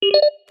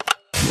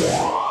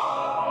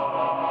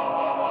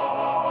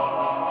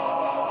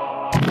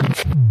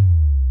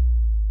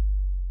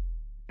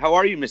How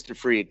are you, Mr.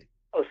 Fried?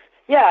 Oh,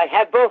 yeah, I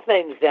have both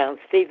names down,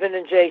 Stephen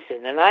and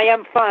Jason, and I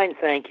am fine,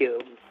 thank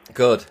you.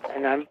 Good.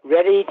 And I'm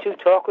ready to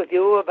talk with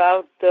you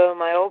about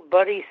my old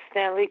buddy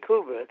Stanley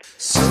Kubrick.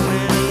 So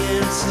many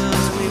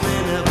answers we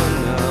may never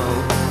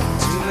know.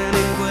 Too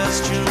many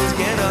questions,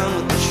 get on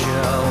with the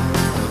show.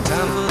 No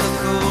time for the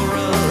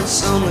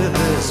chorus, only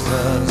this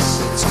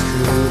verse. It's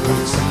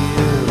Kubrick's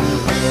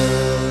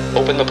universe.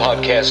 Open the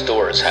podcast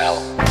doors, Hal.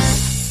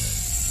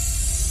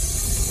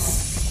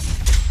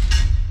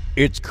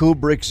 It's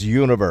Kubrick's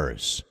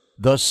Universe,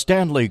 the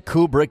Stanley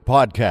Kubrick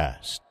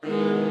Podcast.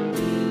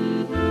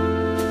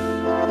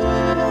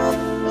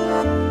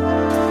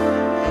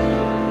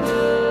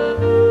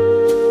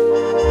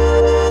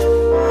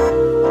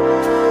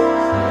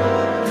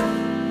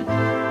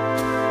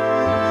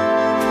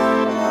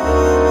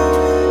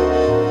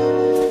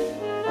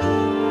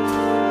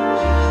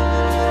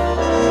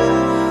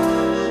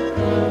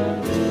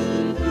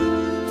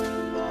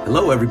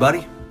 Hello,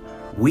 everybody.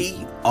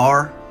 We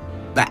are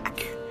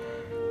back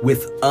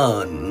with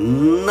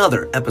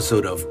another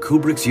episode of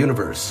Kubrick's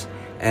Universe,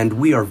 and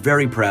we are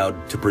very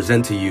proud to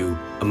present to you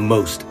a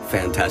most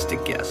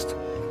fantastic guest.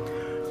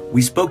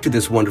 We spoke to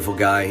this wonderful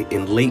guy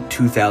in late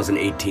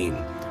 2018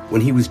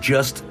 when he was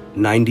just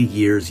 90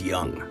 years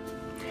young.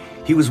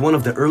 He was one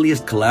of the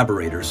earliest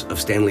collaborators of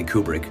Stanley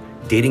Kubrick,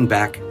 dating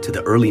back to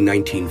the early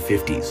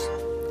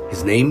 1950s.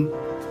 His name?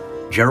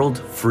 Gerald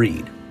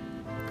Fried.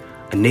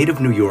 A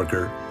native New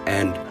Yorker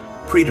and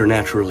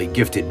preternaturally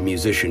gifted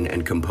musician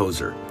and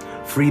composer,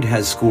 Fried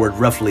has scored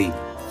roughly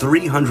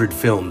 300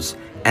 films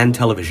and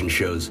television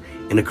shows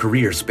in a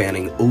career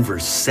spanning over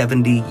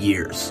 70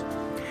 years.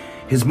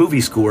 His movie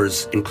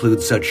scores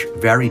include such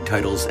varied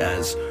titles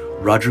as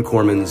Roger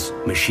Corman's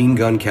Machine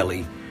Gun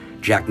Kelly,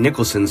 Jack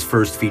Nicholson's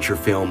first feature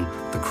film,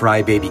 The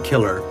Cry-Baby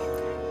Killer,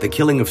 The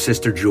Killing of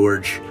Sister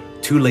George,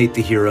 Too Late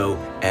the Hero,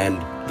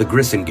 and The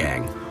Grissom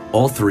Gang,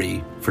 all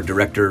three for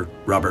director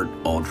Robert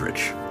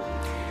Aldrich.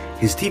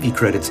 His TV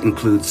credits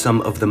include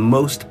some of the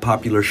most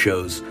popular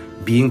shows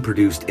being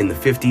produced in the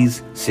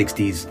 50s,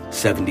 60s,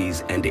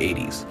 70s, and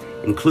 80s,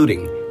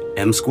 including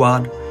M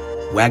Squad,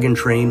 Wagon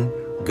Train,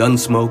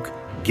 Gunsmoke,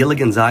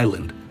 Gilligan's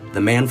Island,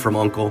 The Man from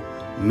U.N.C.L.E.,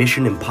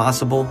 Mission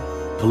Impossible,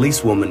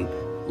 Policewoman,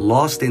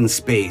 Lost in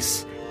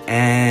Space,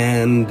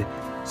 and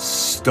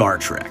Star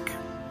Trek.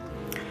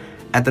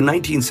 At the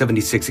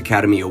 1976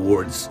 Academy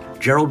Awards,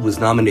 Gerald was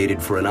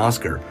nominated for an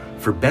Oscar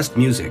for Best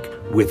Music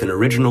with an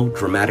original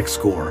dramatic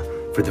score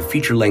for the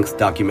feature-length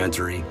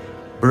documentary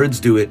Birds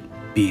Do It,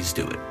 Bees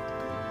Do It.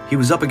 He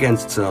was up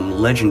against some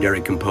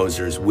legendary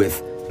composers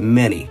with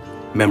many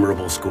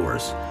memorable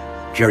scores.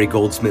 Jerry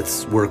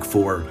Goldsmith's work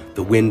for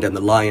The Wind and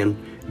the Lion,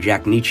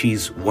 Jack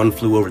Nitzsche's One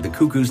Flew Over the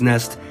Cuckoo's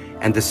Nest,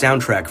 and the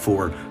soundtrack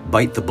for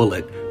Bite the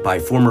Bullet by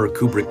former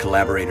Kubrick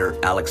collaborator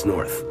Alex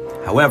North.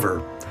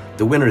 However,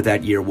 the winner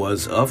that year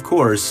was, of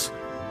course,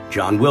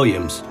 John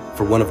Williams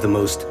for one of the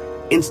most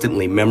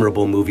instantly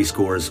memorable movie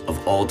scores of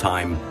all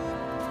time,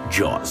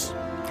 Jaws.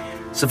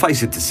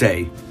 Suffice it to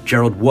say,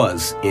 Gerald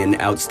was in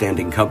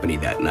outstanding company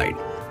that night.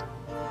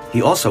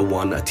 He also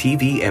won a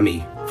TV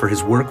Emmy for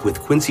his work with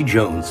Quincy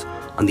Jones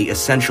on the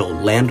essential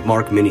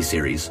landmark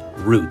miniseries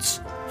Roots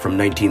from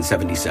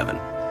 1977.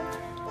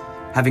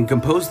 Having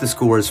composed the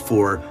scores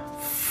for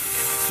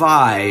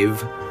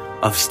 5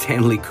 of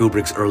Stanley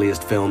Kubrick's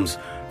earliest films,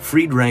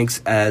 Fried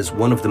ranks as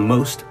one of the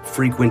most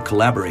frequent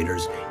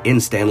collaborators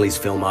in Stanley's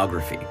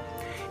filmography.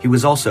 He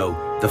was also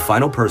the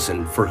final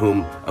person for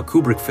whom a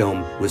Kubrick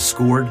film was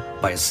scored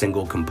by a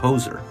single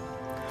composer.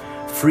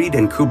 Fried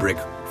and Kubrick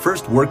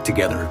first worked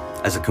together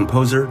as a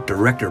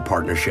composer-director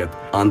partnership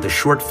on the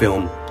short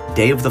film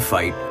Day of the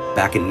Fight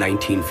back in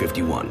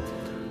 1951,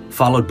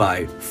 followed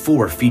by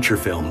 4 feature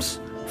films,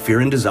 Fear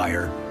and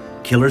Desire,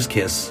 Killer's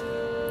Kiss,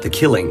 The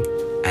Killing,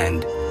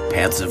 and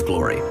Paths of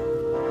Glory.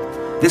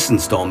 This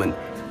installment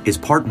is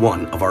part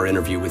 1 of our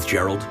interview with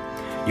Gerald.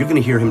 You're going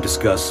to hear him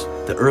discuss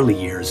the early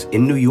years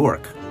in New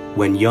York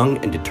when young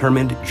and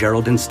determined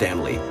Gerald and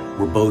Stanley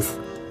were both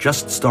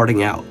just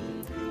starting out,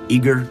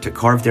 eager to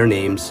carve their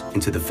names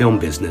into the film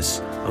business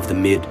of the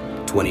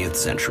mid-20th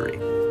century.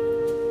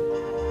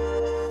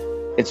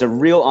 It's a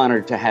real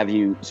honor to have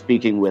you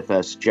speaking with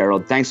us,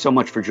 Gerald. Thanks so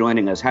much for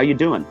joining us. How you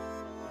doing?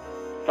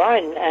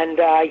 Fine, and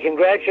I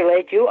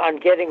congratulate you on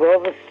getting all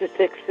the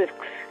statistics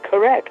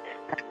correct.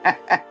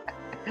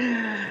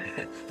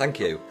 Thank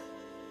you.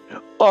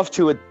 Off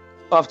to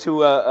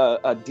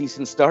a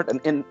decent start,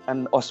 and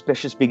an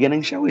auspicious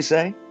beginning, shall we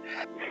say?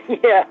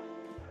 Yeah.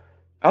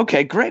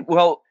 Okay, great.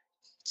 Well,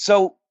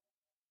 so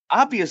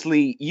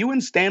obviously you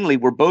and Stanley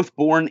were both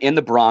born in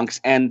the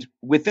Bronx and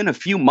within a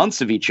few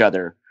months of each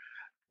other.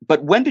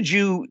 But when did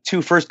you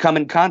two first come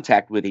in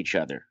contact with each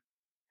other?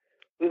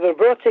 We were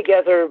brought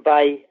together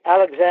by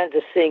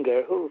Alexander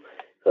Singer, who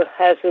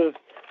has a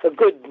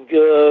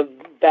good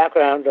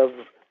background of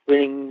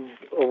winning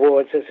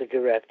awards as a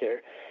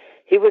director.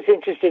 He was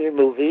interested in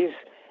movies,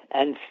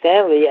 and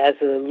Stanley, as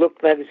a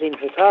Look magazine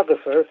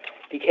photographer,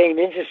 became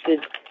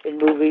interested in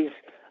movies,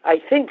 I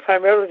think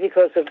primarily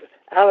because of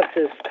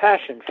Alex's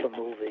passion for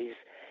movies.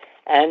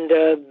 And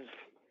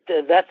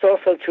that's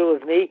also true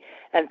of me.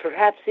 And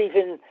perhaps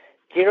even,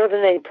 do you know the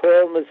name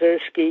Paul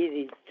Mazursky,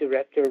 the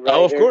director, writer?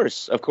 Oh, of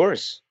course, of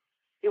course.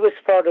 He was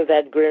part of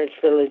that Greenwich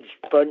Village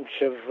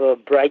bunch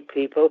of bright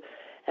people.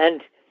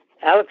 And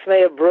Alex may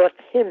have brought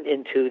him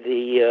into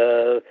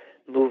the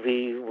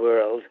movie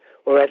world,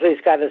 or at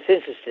least got us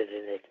interested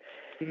in it.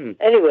 Mm-hmm.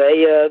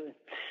 Anyway,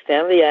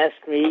 Stanley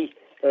asked me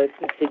to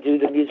do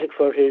the music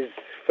for his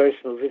first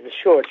movie, The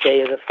Short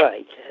Day of the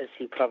Fight, as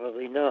you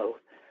probably know.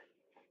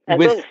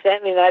 And then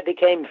Stanley and I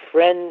became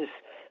friends.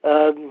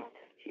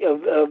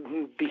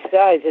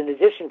 Besides, in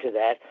addition to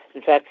that,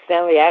 in fact,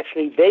 Stanley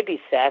actually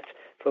babysat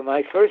for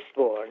my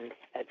firstborn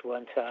at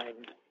one time.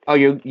 Oh,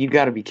 you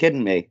got to be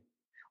kidding me!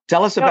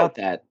 Tell us about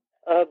that.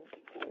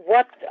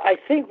 What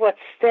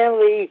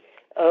Stanley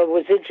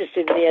was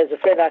interested in me as a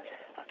friend.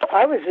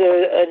 I was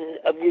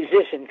a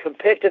musician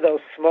compared to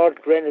those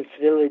smart Greenwich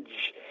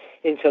Village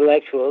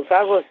intellectuals.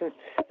 I wasn't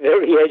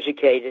very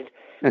educated,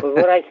 but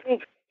what I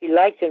think he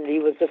liked in me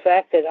was the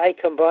fact that I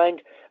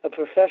combined a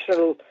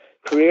professional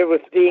career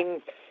with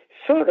being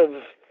sort of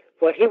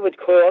what he would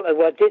call, and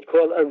what did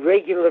call, a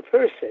regular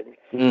person.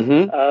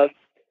 Mm-hmm.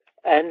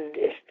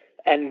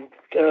 And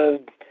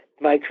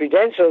my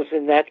credentials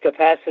in that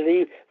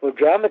capacity were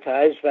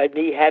dramatized by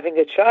me having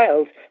a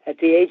child at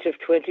the age of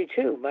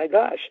 22. My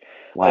gosh.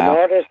 Wow. An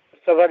artist,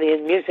 somebody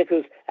in music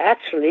who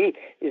actually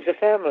is a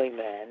family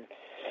man.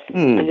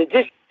 In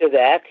addition to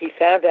that, he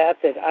found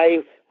out that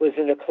I was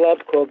in a club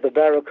called the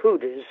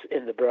Barracudas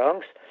in the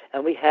Bronx,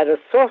 and we had a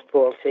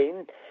softball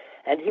team,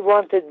 and he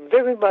wanted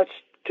very much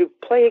to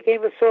play a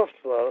game of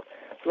softball,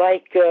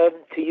 like, to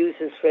use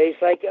his phrase,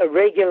 like a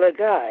regular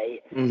guy.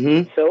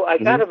 Mm-hmm. So I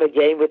got him a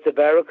game with the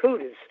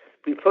Barracudas.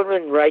 We put him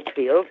in right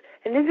field,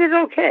 and he did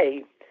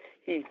okay.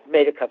 He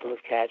made a couple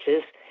of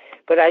catches.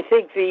 But I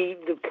think the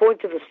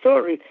point of the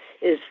story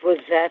was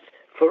that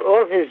for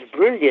all his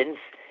brilliance,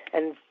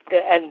 and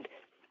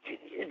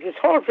it was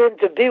hard for him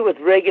to be with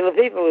regular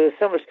people who were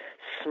so much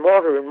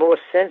smarter and more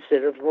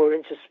sensitive, more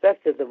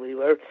introspective than we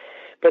were.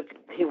 But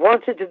he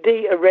wanted to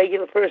be a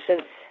regular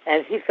person,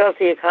 and he felt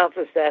he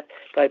accomplished that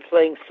by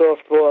playing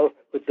softball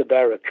with the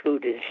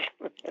Barracudas.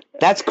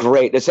 That's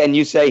great. And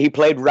you say he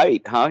played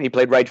right, huh? He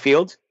played right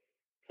field?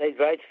 Played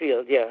right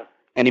field, yeah.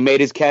 And he made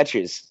his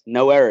catches.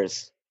 No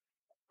errors.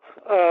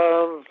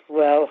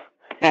 Well,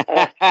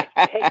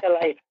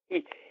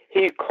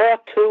 he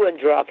caught 2 and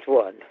dropped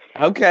 1.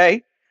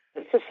 Okay.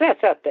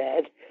 That's not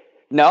bad.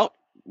 No,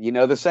 you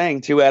know the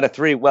saying, 2 out of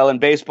 3. Well, in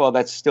baseball,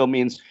 that still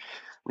means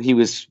he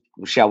was,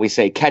 shall we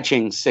say,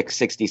 catching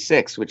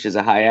 666, which is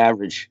a high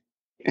average.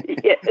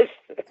 Yes.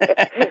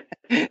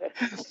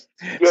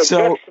 Your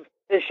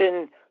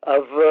juxtaposition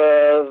of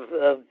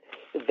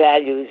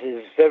values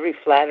is very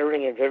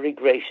flattering and very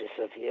gracious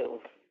of you.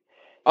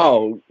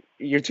 Oh,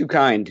 you're too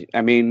kind.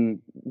 I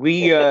mean,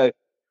 we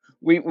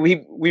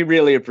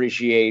really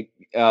appreciate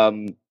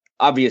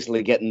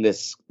obviously getting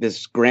this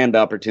grand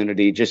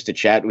opportunity just to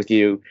chat with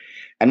you,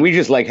 and we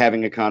just like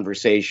having a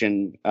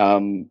conversation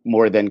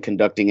more than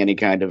conducting any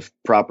kind of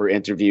proper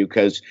interview,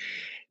 because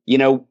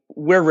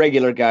we're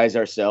regular guys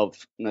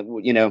ourselves.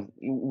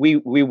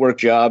 We work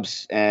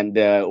jobs and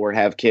or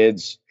have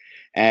kids,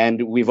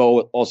 and we've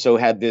also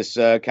had this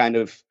kind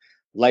of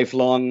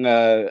lifelong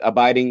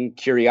abiding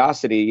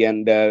curiosity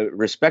and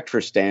respect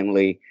for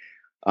Stanley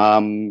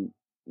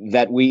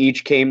that we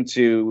each came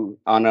to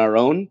on our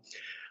own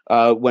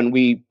when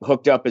we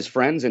hooked up as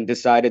friends and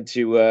decided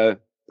to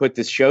put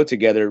this show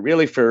together,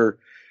 really for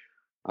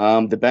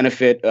the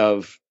benefit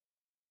of,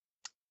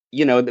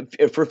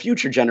 for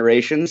future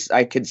generations,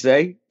 I could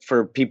say,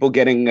 for people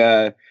getting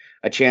a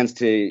chance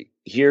to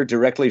hear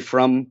directly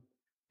from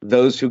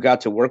those who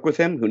got to work with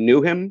him, who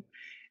knew him,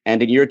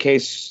 and in your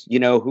case,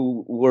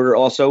 who were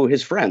also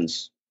his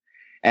friends.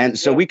 And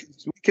so we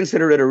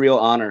consider it a real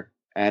honor.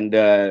 And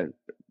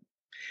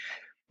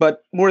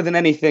but more than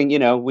anything,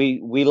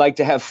 we like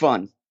to have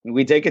fun.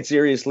 We take it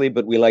seriously,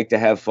 but we like to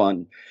have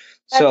fun.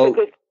 That's a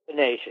good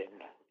combination.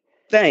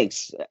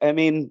 Thanks. I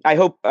mean, I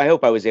hope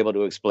I was able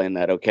to explain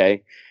that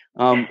okay.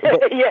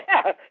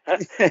 Yeah.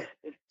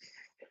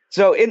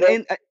 So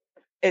in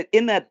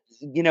that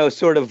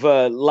sort of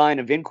line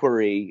of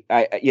inquiry,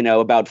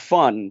 about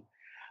fun,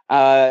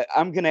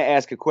 I'm going to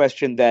ask a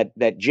question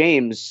that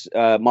James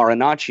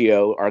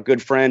Marinaccio, our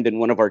good friend and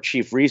one of our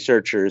chief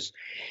researchers,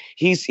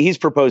 he's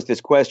proposed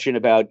this question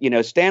about,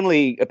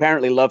 Stanley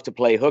apparently loved to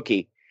play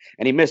hooky,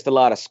 and he missed a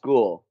lot of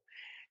school.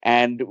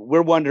 And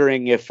we're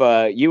wondering if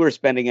you were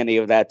spending any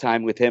of that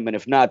time with him, and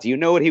if not, do you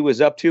know what he was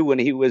up to when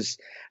he was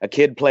a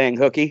kid playing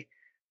hooky?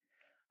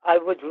 I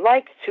would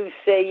like to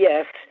say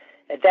yes.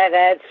 That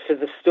adds to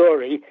the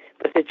story,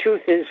 but the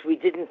truth is we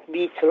didn't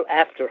meet till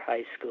after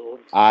high school.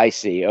 I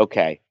see.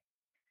 Okay.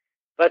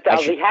 But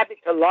I'll be happy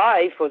to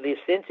lie for this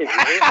interview.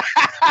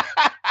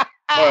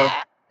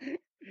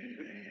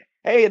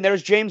 Hey, and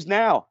there's James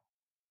now.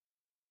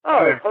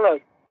 Oh, hello.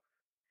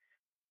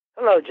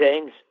 Hello,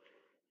 James.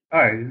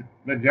 Hi, is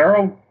that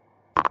Gerald?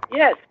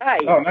 Yes, hi.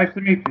 Oh, nice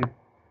to meet you.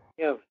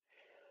 Yeah.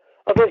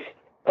 Oh, there's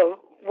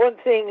one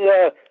thing,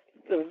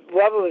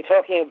 while we were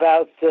talking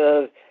about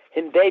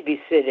him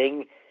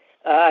babysitting,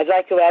 I'd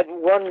like to add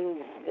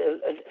one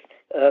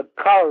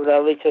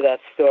corollary to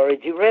that story.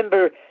 Do you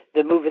remember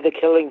the movie The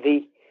Killing,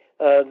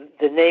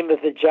 the name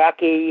of the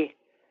jockey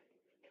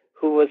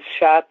who was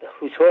shot,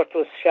 whose horse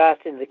was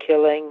shot in The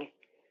Killing?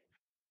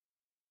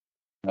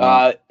 Do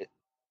I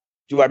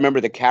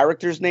remember the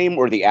character's name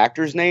or the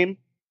actor's name?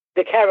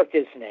 The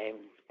character's name.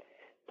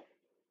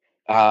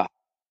 Uh,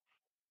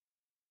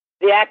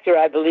 The actor,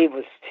 I believe,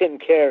 was Tim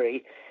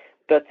Carey,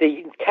 but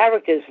the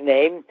character's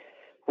name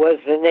was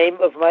the name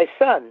of my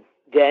son,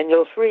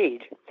 Daniel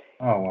Freed.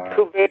 Oh, wow.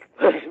 Kubrick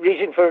was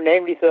reaching for a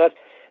name. He thought,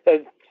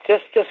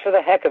 just for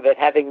the heck of it,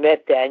 having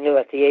met Daniel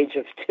at the age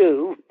of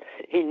 2,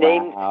 he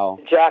named the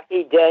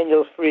jockey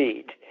Daniel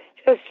Freed.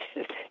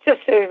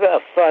 Just a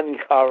fun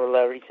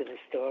corollary to the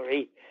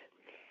story.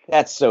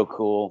 That's so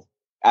cool.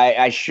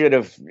 I should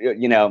have,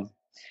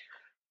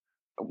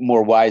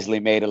 more wisely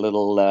made a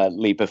little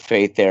leap of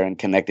faith there and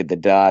connected the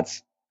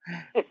dots.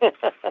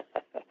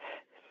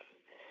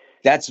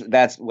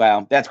 That's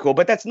wow. That's cool.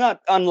 But that's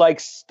not unlike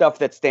stuff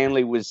that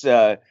Stanley was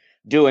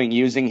doing,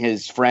 using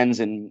his friends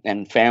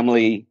and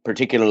family,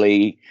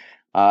 particularly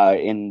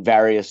in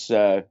various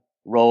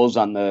roles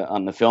on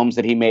the films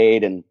that he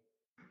made and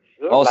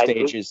all like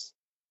stages.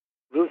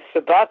 Ruth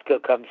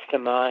Sabatka comes to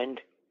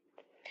mind.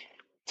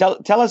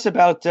 Tell us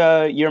about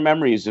your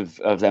memories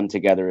of them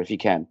together, if you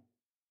can.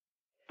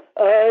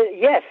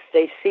 Yes,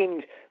 they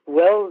seemed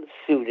well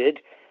suited.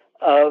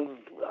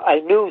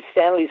 I knew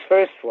Stanley's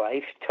first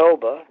wife,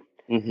 Toba,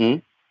 mm-hmm.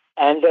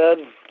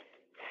 and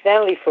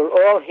Stanley, for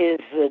all his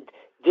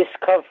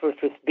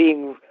discomfort with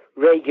being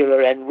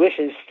regular and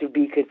wishes to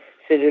be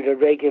considered a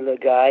regular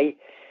guy,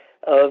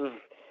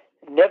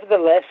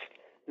 nevertheless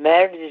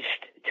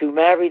managed to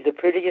marry the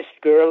prettiest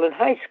girl in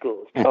high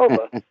school,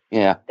 Toba.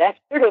 Yeah. That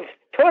sort of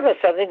taught us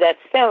something, that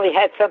Stanley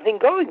had something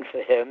going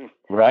for him.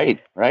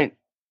 Right.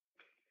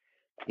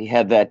 He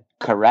had that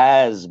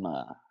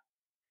charisma.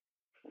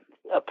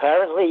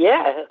 Apparently,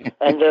 yeah.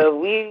 And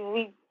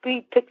we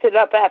picked it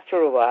up after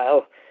a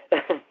while.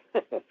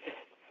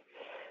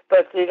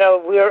 But,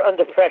 we're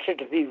under pressure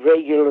to be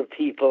regular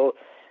people,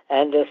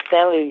 and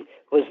Stanley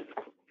was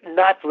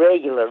not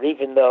regular,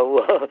 even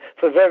though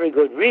for very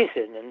good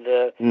reason. And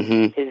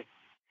mm-hmm. his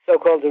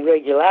so-called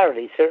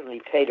irregularity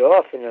certainly paid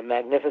off in a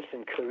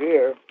magnificent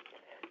career.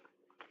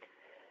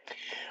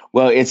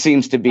 Well, it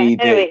seems to be...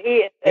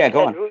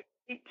 go on.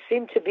 He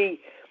seemed to be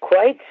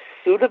quite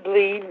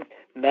suitably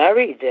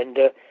married,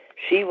 and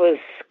she was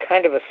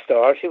kind of a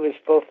star. She was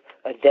both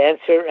a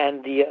dancer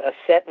and a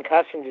set and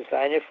costume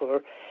designer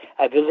for,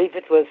 I believe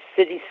it was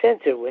City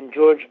Center when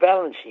George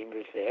Balanchine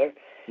was there.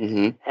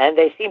 Mm-hmm. And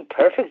they seemed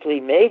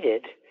perfectly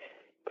mated,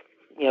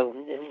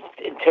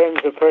 in terms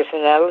of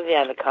personality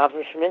and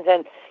accomplishment,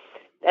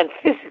 and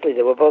physically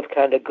they were both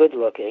kind of good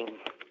looking.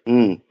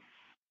 Mm.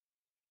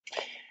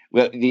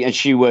 Well, and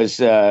she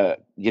was,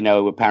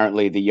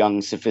 apparently the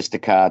young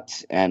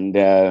sophisticate,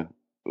 and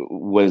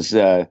was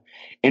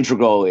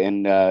integral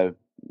in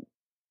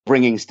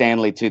bringing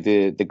Stanley to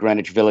the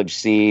Greenwich Village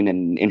scene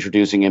and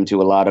introducing him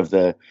to a lot of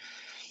the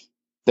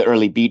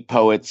early beat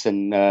poets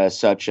and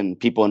such, and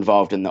people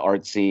involved in the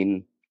art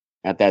scene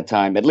at that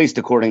time, at least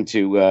according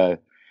to,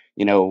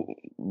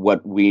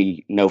 what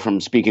we know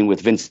from speaking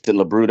with Vincent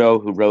Labruto,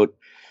 who wrote,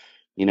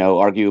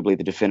 arguably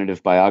the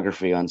definitive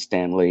biography on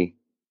Stanley.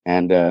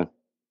 And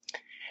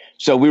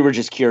so we were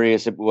just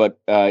curious at what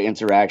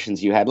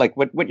interactions you had, like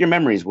what your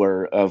memories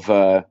were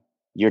of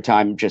your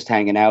time just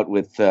hanging out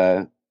with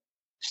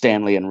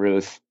Stanley and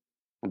Ruth.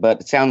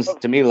 But it sounds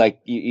to me like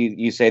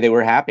you say they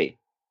were happy.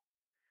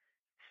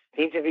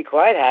 Seemed to be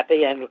quite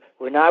happy. And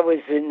when I was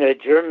in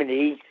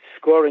Germany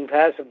scoring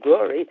Paths of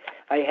Glory,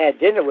 I had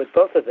dinner with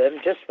both of them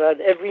just about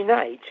every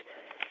night.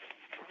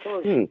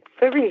 So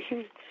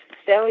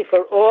Stanley,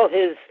 for all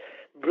his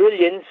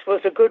brilliance,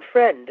 was a good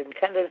friend and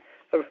kind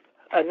of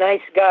a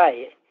nice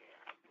guy,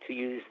 to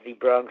use the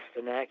Bronx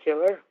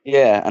vernacular.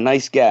 Yeah, a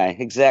nice guy.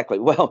 Exactly.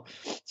 Well,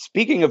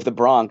 speaking of the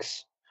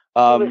Bronx...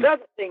 there was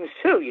other things,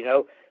 too, he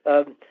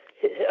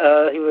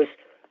was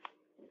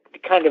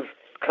kind of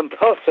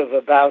compulsive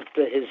about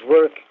his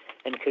work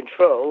and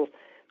control,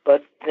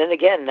 but then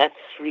again, that's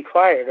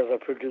required of a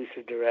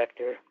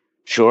producer-director.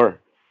 Sure,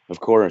 of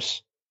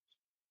course.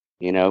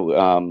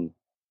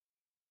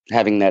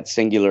 Having that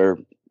singular,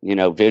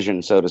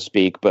 vision, so to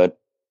speak, but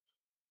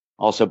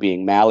also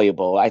being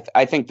malleable.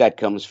 I think that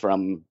comes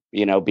from,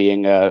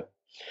 being a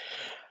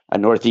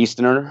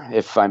Northeasterner,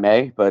 if I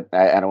may, but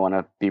I don't want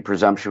to be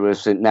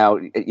presumptuous. And now,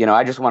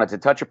 I just wanted to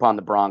touch upon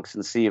the Bronx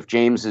and see if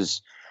James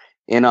is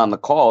in on the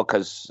call,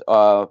 because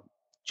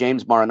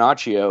James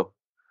Marinaccio,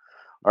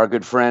 our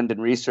good friend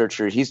and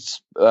researcher,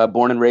 he's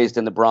born and raised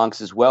in the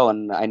Bronx as well.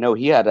 And I know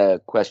he had a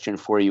question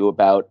for you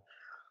about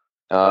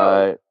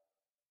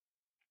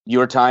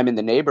your time in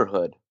the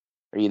neighborhood.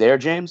 Are you there,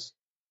 James?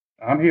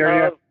 I'm here,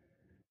 yeah.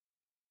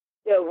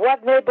 Yeah,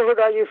 what neighborhood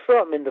are you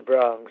from in the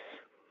Bronx?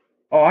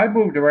 Oh, I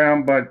moved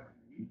around, but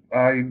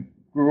I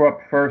grew up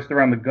first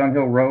around the Gun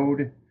Hill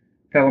Road,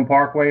 Pelham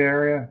Parkway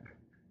area?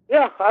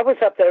 Yeah, I was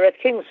up there at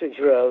Kingsbridge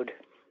Road.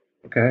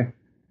 Okay.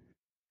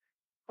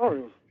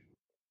 Hmm.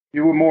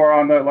 You were more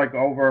on the, like,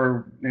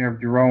 over near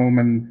Jerome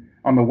and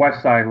on the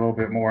west side a little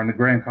bit more, in the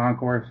Grand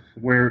Concourse,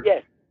 where...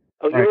 Yes.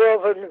 Oh,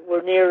 Right.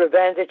 were near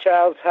Evander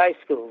Childs High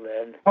School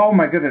then. Oh,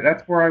 my goodness,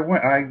 that's where I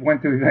went. I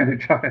went to Evander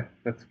Child.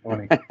 That's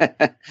funny.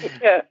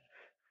 Yeah.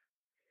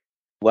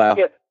 Wow.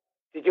 Yeah.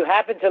 Did you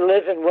happen to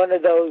live in one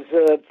of those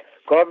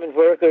garment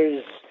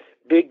workers'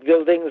 big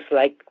buildings,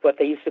 like what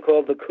they used to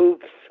call the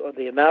Coops or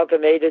the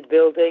Amalgamated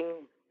Building?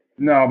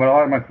 No, but a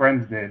lot of my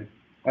friends did.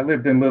 I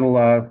lived in little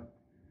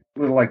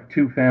like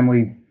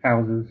 2-family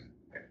houses.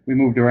 We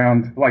moved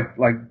around like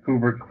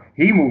Kubrick.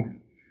 He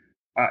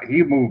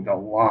moved a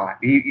lot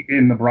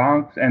in the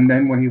Bronx, and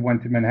then when he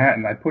went to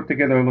Manhattan, I put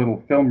together a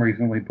little film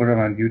recently, put it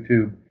on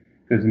YouTube,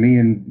 because me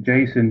and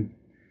Jason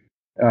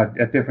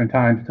at different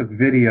times took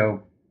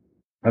video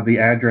of the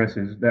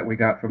addresses that we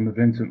got from the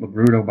Vincent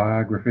LaBruto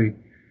biography,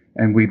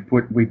 and we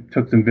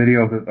took some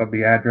video of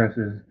the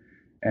addresses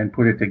and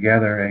put it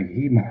together, and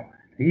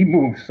he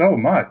moved so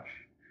much.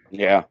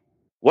 Yeah.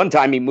 One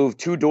time he moved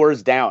 2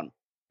 doors down.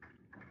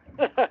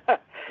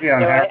 Yeah.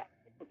 No,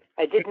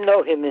 I didn't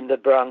know him in the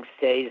Bronx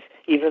days,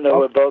 even though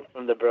we're both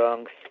from the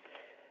Bronx.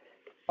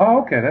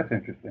 Oh, okay, that's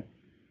interesting.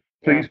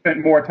 So Yeah. you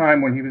spent more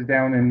time when he was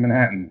down in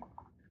Manhattan.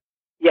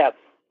 Yeah,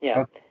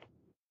 yeah.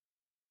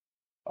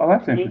 Oh,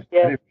 that's interesting.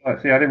 Yeah. I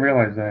didn't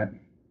realize that.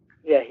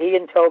 Yeah, he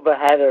and Toba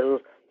had a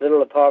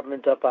little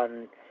apartment up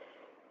on,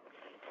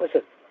 was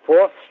it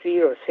 4th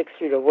Street or 6th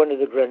Street, or one of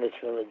the Greenwich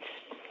Village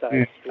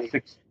side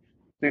streets?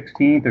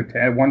 16th or 10th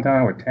at one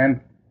time, or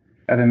 10th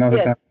at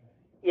another time.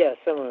 Yeah,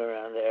 somewhere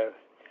around there.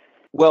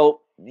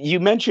 Well, you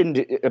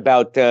mentioned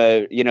about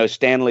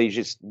Stanley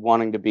just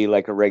wanting to be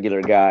like a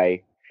regular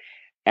guy,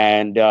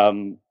 and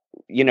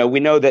we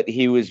know that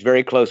he was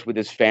very close with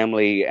his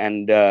family,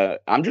 and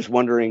I'm just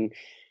wondering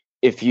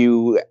if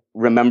you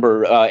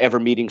remember ever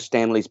meeting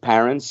Stanley's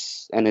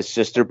parents and his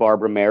sister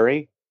Barbara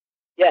Mary.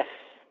 Yes.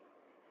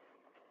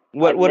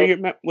 What are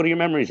your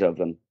memories of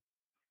them?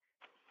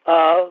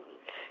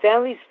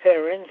 Stanley's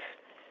parents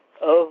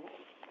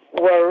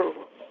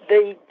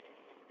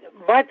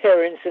my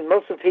parents and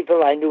most of the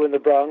people I knew in the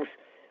Bronx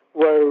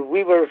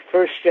we were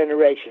first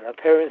generation. Our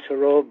parents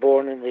were all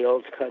born in the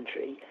old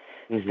country.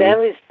 Mm-hmm.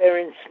 Stanley's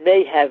parents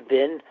may have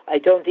been, I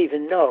don't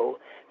even know,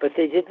 but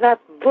they did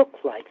not look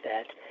like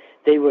that.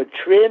 They were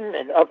trim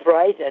and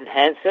upright and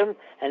handsome,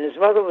 and his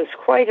mother was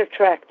quite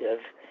attractive.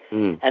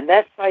 Mm. And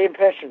that's my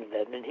impression of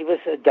them. And he was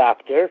a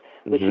doctor,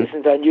 which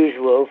isn't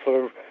unusual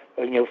for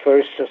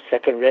first or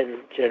second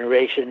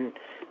generation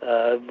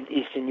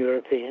Eastern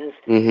Europeans.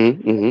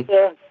 Mm-hmm.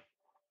 Mm-hmm.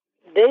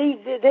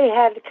 They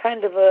had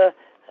kind of a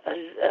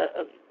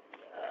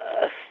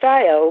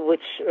style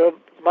which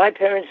my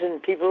parents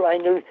and people I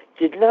knew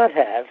did not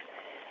have,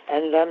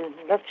 and I'm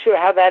not sure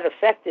how that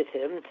affected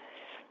him.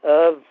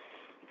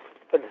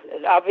 But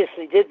it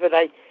obviously did. But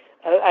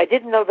I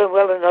didn't know them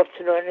well enough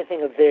to know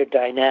anything of their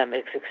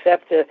dynamics,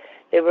 except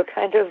they were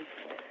kind of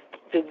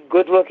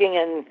good-looking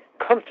and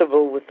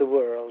comfortable with the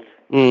world.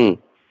 Mm.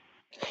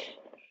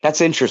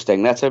 That's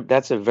interesting. That's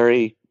a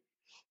very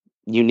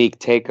unique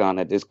take on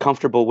it. Is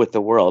comfortable with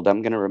the world.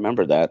 I'm going to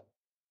remember that.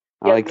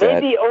 I like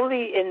that. Maybe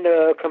only in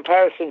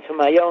comparison to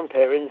my own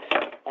parents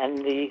and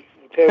the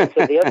parents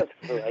of the other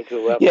people I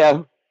grew up with.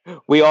 Yeah,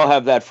 we all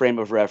have that frame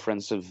of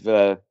reference of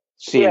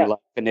seeing life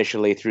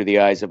initially through the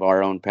eyes of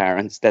our own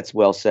parents. That's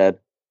well said.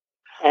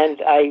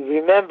 And I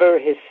remember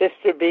his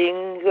sister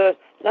being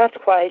not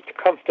quite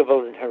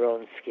comfortable in her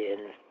own skin.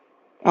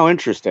 Oh,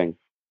 interesting.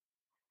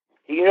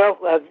 You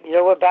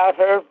know about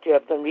her? Do you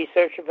have some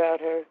research about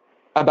her?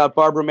 About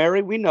Barbara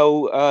Mary? We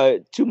know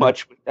too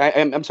much.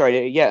 I'm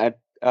sorry. Yeah,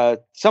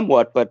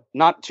 somewhat, but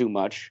not too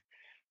much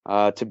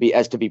to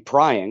be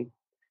prying.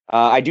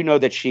 I do know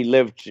that she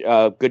lived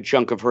a good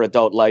chunk of her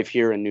adult life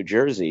here in New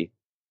Jersey.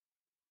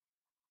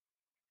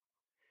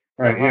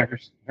 Right. Yeah.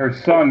 Her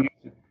son,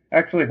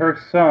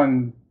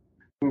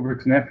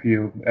 Kubrick's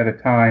nephew, at a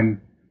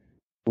time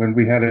when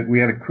we had a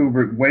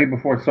Kubrick, way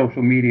before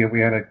social media,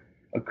 we had a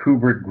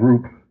Kubrick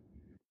group,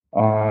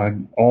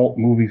 alt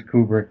movies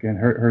Kubrick, and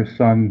her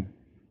son,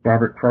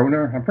 Robert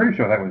Kroner, I'm pretty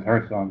sure that was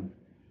her son.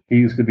 He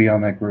used to be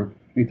on that group.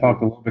 He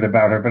talked a little bit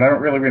about her, but I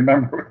don't really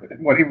remember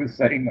what he was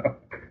saying, though.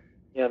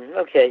 Yeah,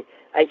 okay.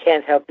 I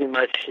can't help you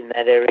much in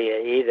that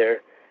area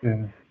either.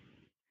 Yeah.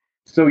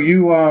 So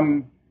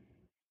you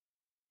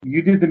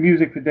did the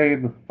music for Day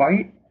of the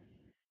Fight?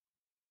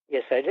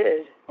 Yes, I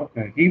did.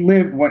 Okay. He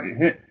lived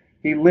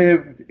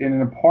in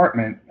an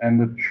apartment, and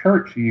the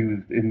church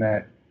used in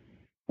that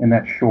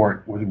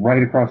short was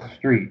right across the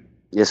street.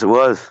 Yes, it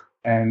was.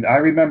 And I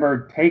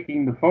remember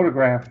taking the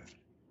photograph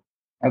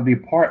of the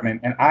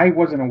apartment, and I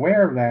wasn't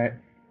aware of that,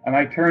 and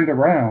I turned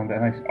around,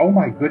 and I said, oh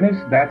my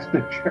goodness, that's the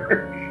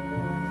church.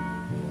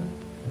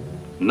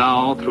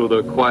 Now, through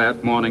the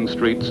quiet morning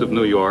streets of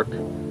New York,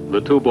 the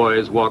two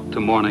boys walked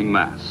to morning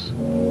mass.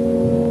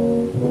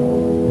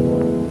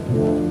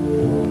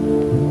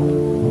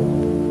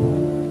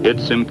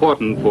 It's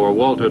important for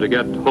Walter to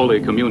get Holy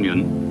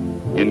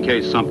Communion in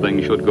case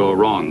something should go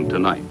wrong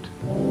tonight.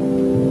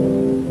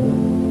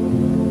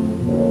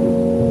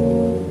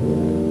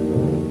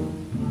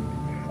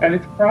 And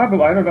it's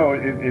probably, I don't know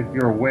if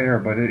you're aware,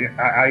 but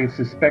I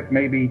suspect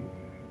maybe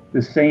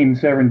the same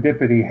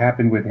serendipity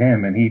happened with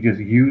him, and he just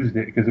used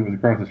it because it was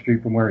across the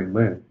street from where he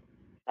lived.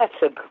 That's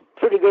a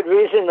pretty good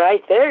reason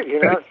right there,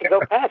 to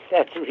go past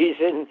that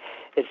reason.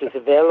 It was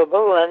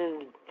available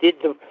and did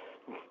the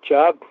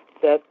job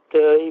that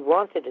he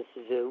wanted it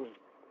to do.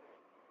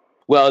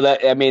 Well,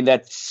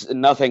 that's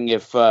nothing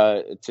if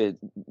to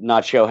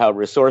not show how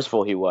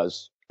resourceful he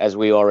was, as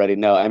we already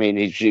know. I mean,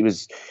 he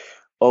was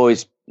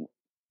always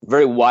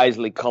very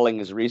wisely culling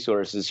his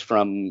resources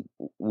from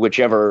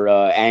whichever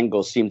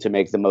angle seemed to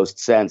make the most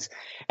sense.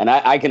 And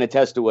I can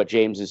attest to what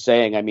James is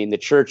saying. I mean, the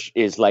church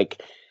is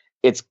like,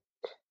 it's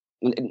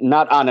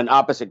not on an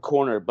opposite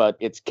corner, but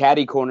it's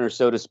catty corner,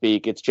 so to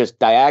speak. It's just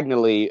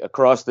diagonally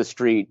across the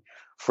street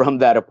from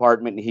that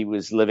apartment he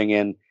was living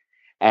in.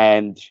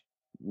 And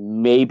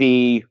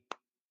maybe,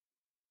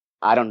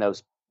 I don't know,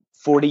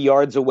 40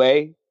 yards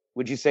away,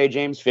 would you say,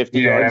 James?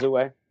 50 yards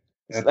away?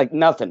 It's like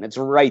nothing. It's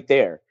right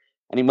there.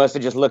 And he must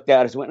have just looked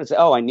out his window and said,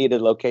 "Oh, I need a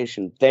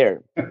location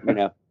there."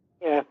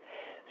 Yeah.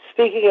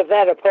 Speaking of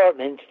that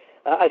apartment,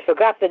 I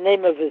forgot the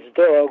name of his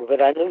dog,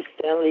 but I knew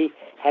Stanley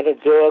had a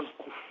dog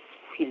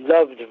he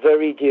loved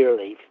very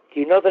dearly. Do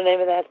you know the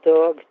name of that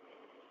dog?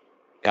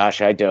 Gosh,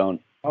 I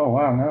don't. Oh,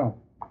 wow, no.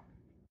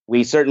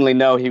 We certainly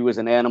know he was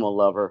an animal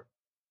lover.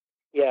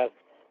 Yeah.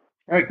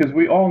 Right, because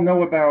we all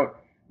know about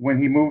when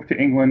he moved to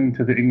England,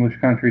 to the English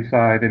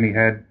countryside, and he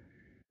had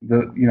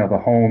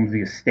the homes,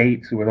 the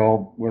estates with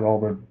all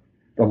the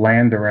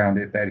land around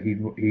it, that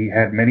he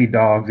had many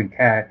dogs and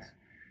cats,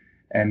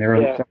 and there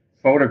are some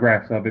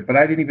photographs of it. But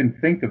I didn't even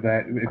think of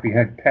that if he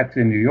had pets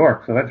in New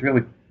York. So that's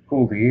really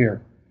cool to hear.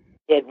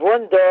 He had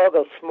one dog,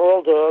 a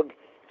small dog,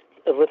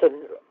 with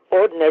an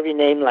ordinary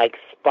name like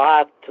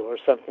Spot or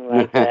something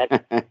like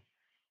that.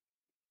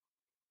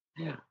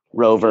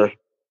 Rover.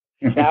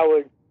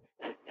 Showered.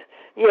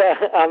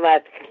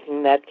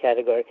 In that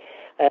category.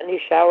 And he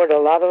showered a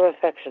lot of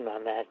affection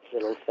on that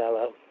little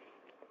fellow.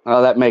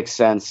 Oh, that makes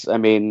sense. I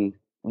mean,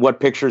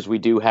 what pictures we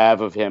do have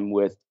of him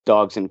with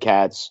dogs and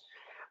cats,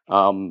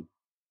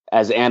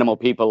 as animal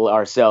people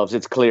ourselves,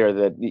 it's clear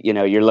that,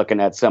 you're looking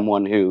at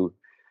someone who,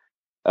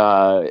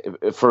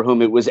 for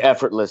whom it was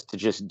effortless to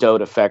just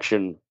dote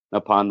affection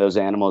upon those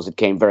animals. It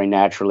came very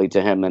naturally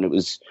to him, and it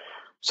was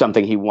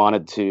something he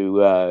wanted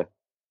to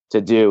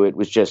do. It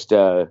was just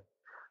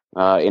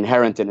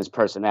inherent in his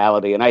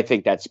personality, and I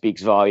think that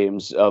speaks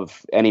volumes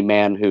of any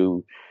man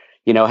who,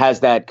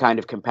 has that kind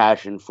of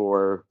compassion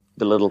for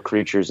the little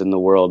creatures in the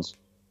world,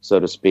 so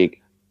to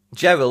speak.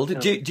 Gerald,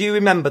 do you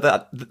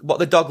remember what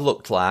the dog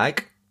looked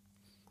like?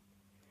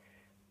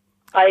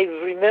 I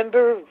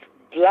remember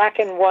black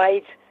and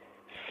white,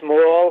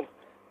 small.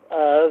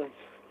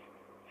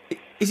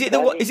 Is it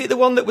the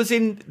one that was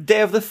in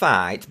Day of the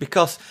Fight?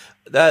 Because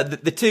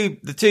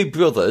the two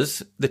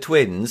brothers, the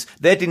twins,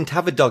 they didn't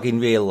have a dog in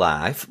real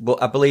life,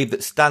 but I believe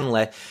that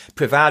Stanley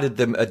provided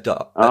them a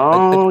dog,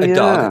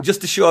 dog,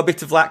 just to show a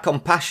bit of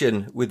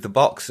compassion with the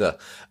boxer.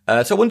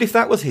 So I wonder if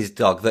that was his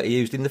dog that he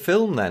used in the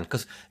film then,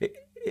 because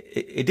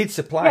it did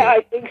supply. Yeah,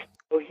 I think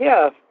so.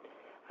 Yeah,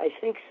 I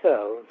think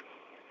so.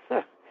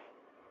 Huh.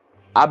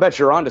 I bet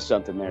you're onto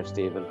something there,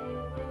 Stephen.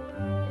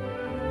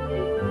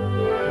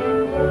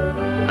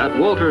 At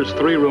Walter's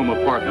three-room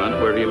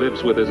apartment where he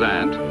lives with his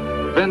aunt,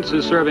 Vince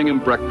is serving him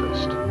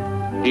breakfast.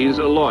 He's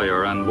a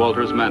lawyer and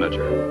Walter's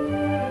manager.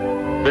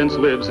 Vince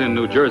lives in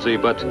New Jersey,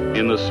 but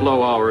in the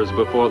slow hours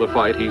before the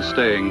fight, he's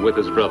staying with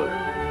his brother.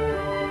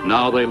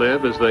 Now they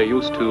live as they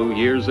used to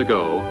years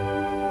ago,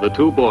 the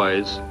two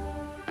boys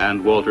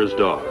and Walter's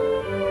dog.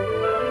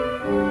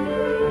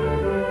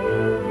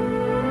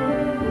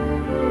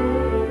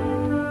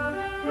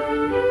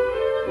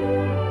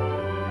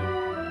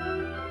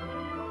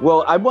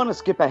 Well, I want to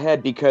skip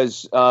ahead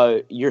because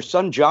your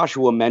son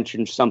Joshua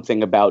mentioned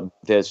something about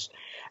this,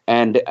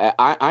 and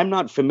I'm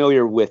not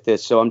familiar with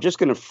this, so I'm just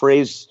going to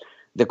phrase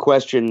the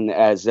question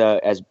as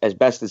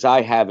best as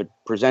I have it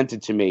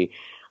presented to me.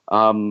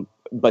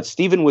 But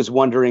Stephen was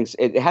wondering,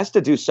 it has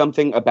to do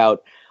something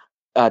about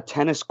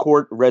tennis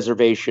court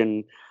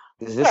reservation.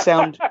 Does this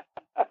sound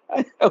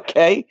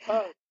okay?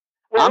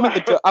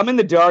 Well, I'm in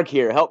the dark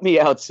here. Help me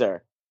out,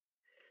 sir.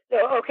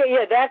 Okay,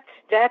 yeah,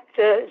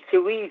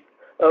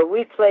 so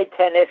we play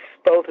tennis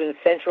both in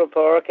Central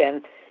Park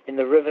and in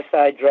the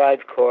Riverside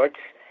Drive courts.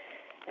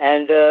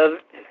 And there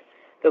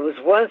was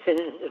once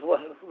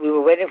we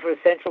were waiting for a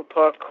Central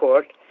Park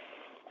court,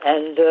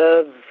 and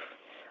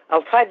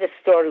I'll tie this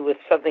story with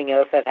something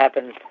else that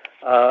happened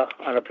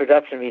on a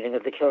production meeting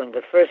of The Killing.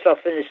 But first I'll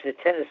finish the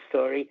tennis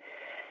story.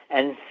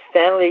 And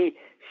Stanley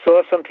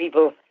saw some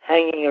people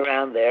hanging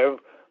around there.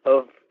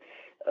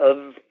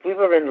 We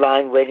were in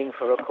line waiting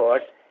for a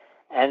court,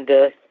 and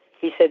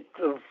he said,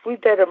 "We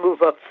better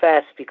move up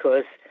fast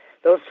because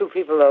those two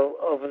people are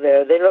over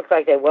there. They look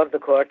like they want the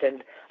court,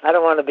 and I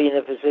don't want to be in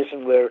a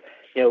position where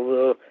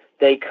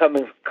they come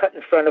and cut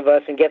in front of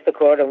us and get the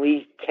court, and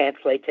we can't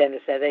play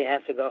tennis, and they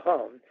have to go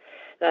home."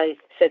 I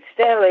said,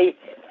 Stanley,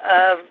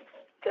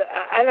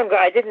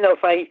 I didn't know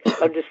if I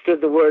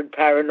understood the word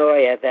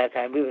paranoia at that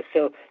time. We were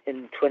still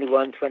in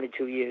 21,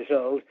 22 years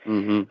old.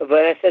 Mm-hmm.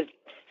 But I said,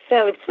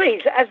 Stanley,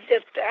 please,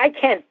 I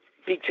can't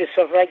beat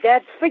yourself like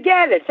that.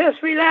 Forget it.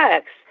 Just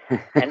relax.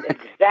 And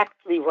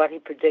exactly what he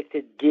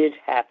predicted did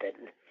happen.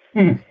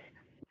 They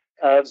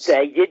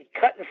did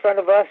cut in front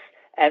of us,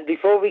 and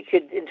before we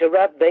could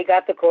interrupt, they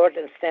got the court,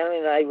 and Stanley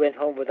and I went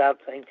home without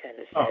playing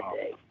tennis that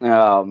day.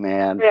 Oh,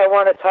 man. What I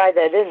want to tie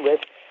that in with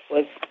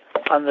was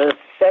on the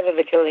set of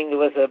The Killing, there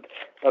was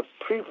a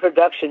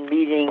pre-production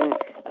meeting.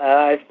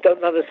 I don't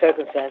know the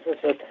circumstances,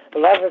 but a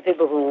lot of the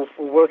people who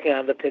were working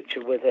on the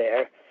picture were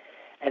there.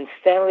 And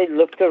Stanley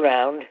looked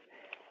around,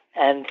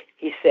 and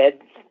he said,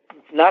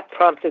 not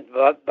prompted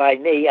by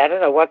me, I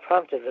don't know what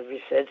prompted him,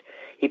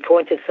 he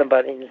pointed to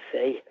somebody and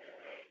said,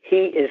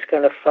 he is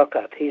going to fuck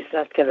up. He's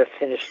not going to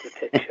finish the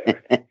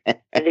picture.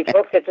 And he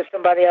looked at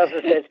somebody else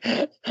and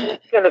said,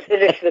 he's going to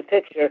finish the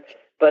picture,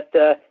 but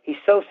he's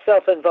so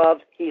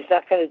self-involved, he's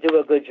not going to do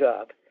a good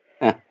job.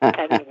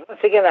 And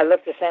once again, I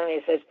looked at Stanley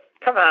and said,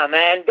 come on,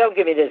 man, don't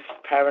give me this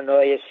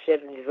paranoia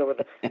shit. And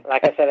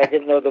like I said, I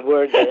didn't know the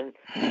word then.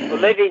 Well,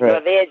 maybe by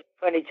the age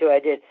of 22 I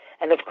did.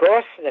 And of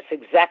course, that's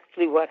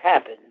exactly what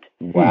happened.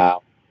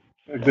 Wow.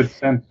 A good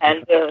sense.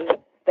 And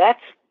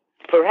that's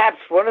perhaps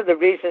one of the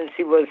reasons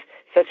he was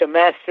such a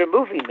master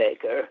movie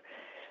maker.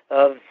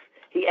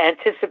 He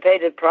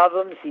anticipated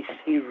problems.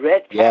 He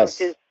read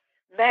characters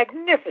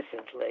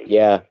magnificently.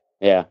 Yeah.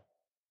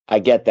 I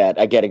get that.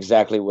 I get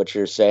exactly what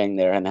you're saying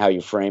there and how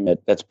you frame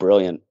it. That's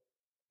brilliant.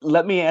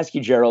 Let me ask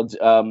you, Gerald,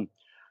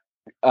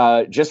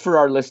 just for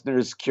our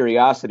listeners'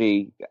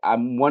 curiosity,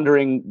 I'm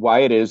wondering why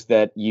it is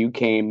that you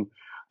came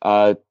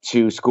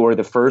to score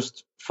the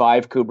first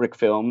 5 Kubrick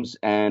films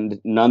and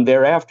none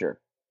thereafter.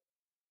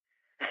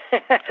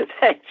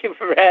 Thank you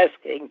for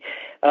asking.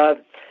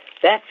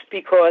 That's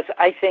because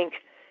I think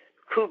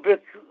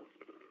Kubrick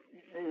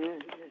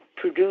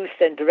produced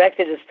and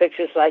directed his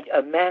pictures like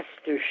a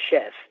master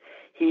chef.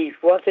 He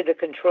wanted to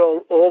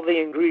control all the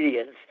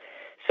ingredients.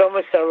 So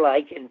much so,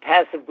 like in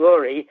Paths of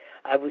Glory,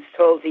 I was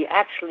told he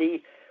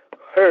actually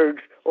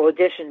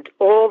auditioned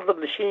all the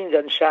machine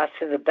gun shots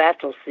in the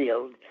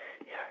battlefield,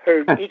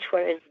 heard each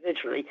one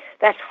individually.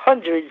 That's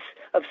hundreds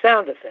of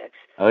sound effects.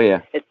 Oh,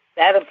 yeah. It's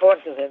that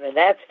important to him, and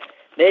that's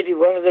maybe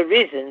one of the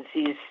reasons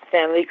he's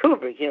Stanley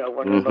Kubrick,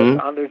 one of the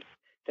most honored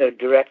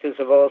directors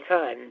of all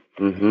time.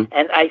 Mm-hmm.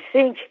 And I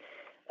think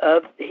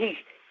he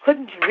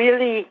couldn't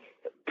really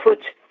put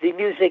the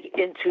music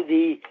into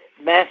the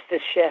Master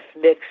Chef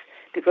mix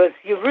because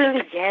you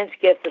really can't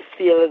get the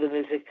feel of the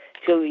music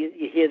till you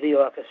hear the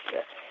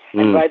orchestra.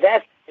 And by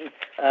that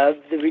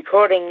time, the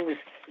recordings,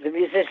 the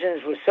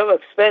musicians were so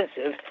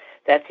expensive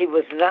that he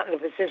was not in a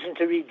position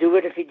to redo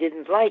it if he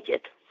didn't like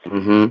it.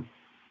 Mm-hmm.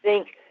 I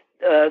think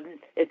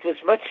it was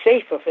much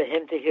safer for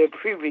him to hear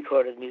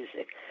pre-recorded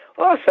music.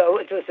 Also,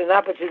 it was an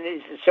opportunity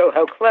to show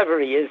how clever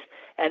he is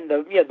and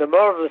the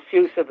marvelous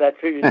use of that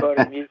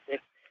pre-recorded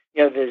music.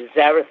 The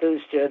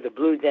Zarathustra, the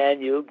Blue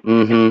Danube.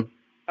 Mm-hmm.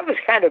 That was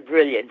kind of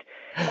brilliant.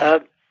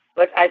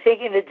 But I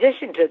think in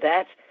addition to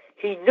that,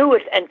 he knew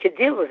it and could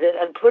deal with it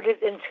and put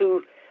it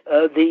into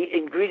the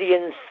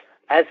ingredients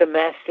as a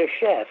master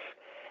chef.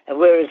 And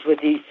whereas with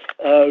the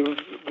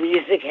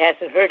music he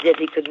hasn't heard yet,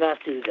 he could not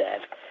do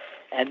that.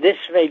 And this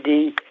may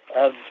be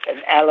an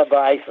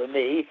alibi for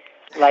me,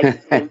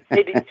 like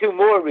maybe 2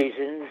 more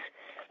reasons,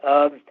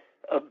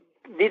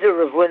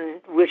 neither of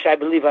which I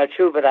believe are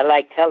true, but I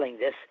like telling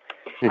this.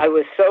 I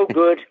was so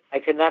good, I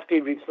could not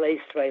be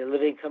replaced by a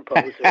living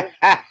composer.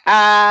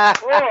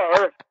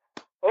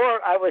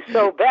 or I was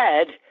so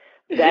bad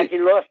that he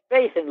lost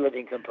faith in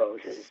living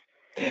composers.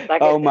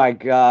 Like my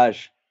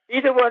gosh.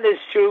 Either one is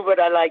true, but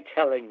I like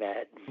telling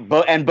that.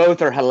 And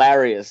both are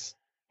hilarious.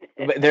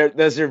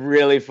 Those are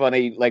really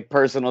funny, like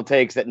personal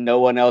takes that no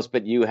one else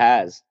but you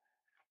has.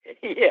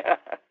 Yeah.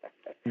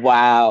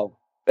 Wow.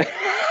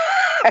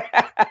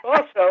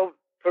 Also,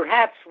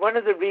 perhaps one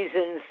of the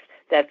reasons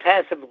that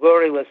Paths of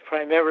Glory was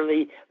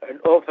primarily an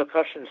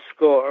all-percussion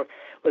score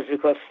was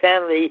because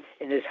Stanley,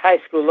 in his high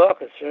school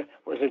orchestra,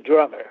 was a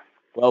drummer.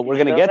 Well, we're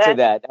going to get to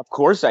that. Of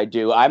course I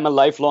do. I'm a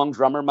lifelong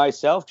drummer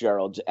myself,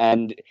 Gerald.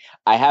 And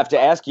I have to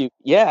ask you,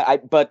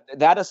 but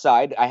that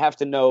aside, I have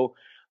to know,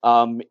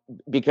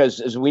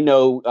 because as we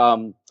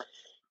know,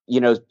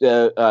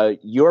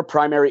 your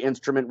primary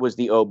instrument was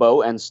the oboe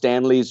and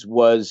Stanley's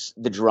was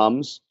the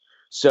drums.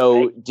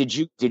 So right.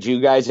 Did you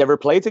guys ever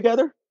play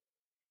together?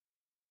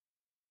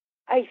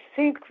 I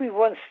think we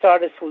once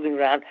started fooling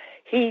around.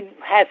 He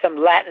had some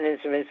Latin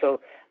instruments, so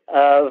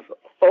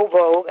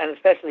oboe and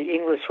especially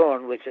English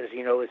horn, which is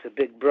a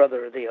big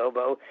brother of the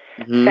oboe,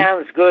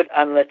 sounds good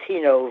on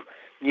Latino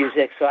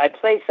music. So I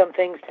played some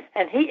things,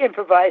 and he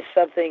improvised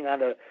something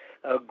on a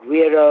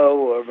guiro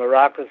or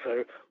maracas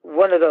or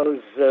one of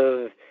those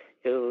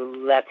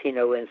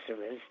Latino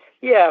instruments.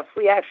 Yeah,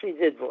 we actually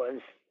did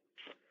once.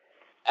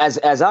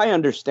 As I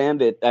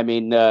understand it, I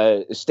mean,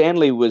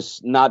 Stanley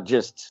was not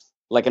just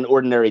like an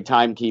ordinary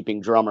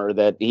timekeeping drummer,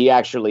 that he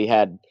actually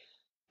had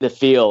the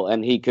feel,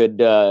 and he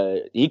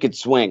could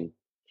swing.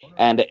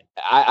 And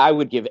I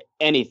would give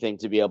anything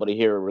to be able to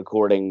hear a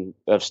recording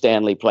of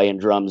Stanley playing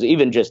drums,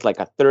 even just like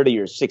a 30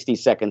 or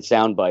 60-second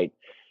soundbite.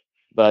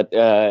 But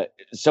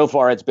so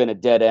far, it's been a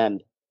dead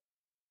end.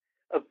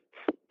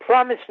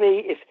 Promise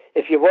me,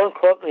 if you won't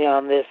quote me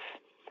on this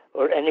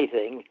or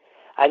anything,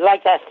 I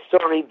like that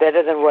story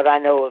better than what I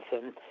know of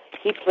him.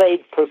 He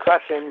played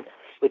percussion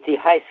with the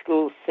high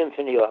school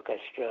symphony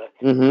orchestra.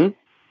 Mm-hmm.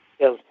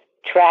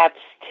 Traps,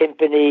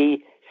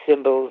 timpani,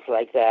 cymbals,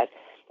 like that.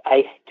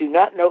 I do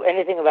not know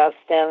anything about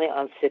Stanley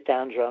on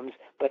sit-down drums,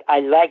 but I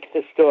like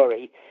the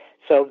story.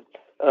 So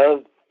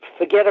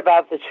forget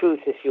about the truth,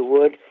 if you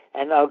would,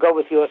 and I'll go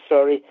with your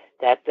story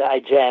that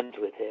I jammed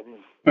with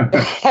him.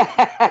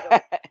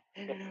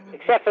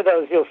 Except for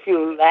those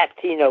few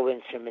Latino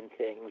instrument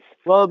things.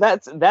 Well,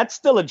 that's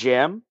still a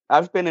jam.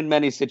 I've been in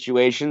many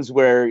situations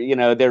where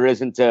there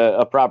isn't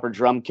a proper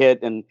drum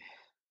kit, and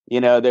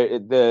in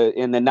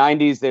the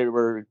 90s there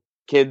were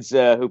kids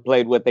who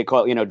played what they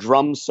call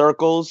drum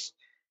circles.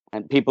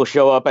 And people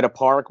show up at a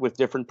park with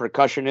different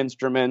percussion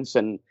instruments,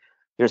 and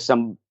there's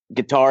some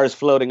guitars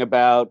floating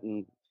about,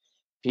 and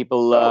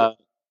people,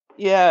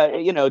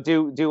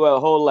 do a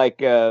whole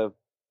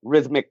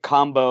rhythmic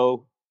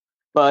combo.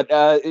 But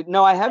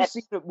no,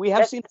 we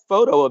have seen a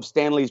photo of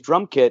Stanley's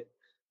drum kit,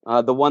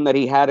 the one that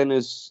he had in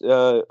his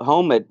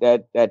home at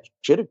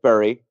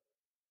Chittockbury.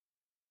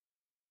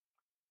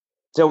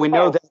 So we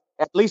know that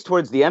at least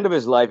towards the end of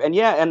his life, and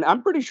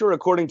I'm pretty sure,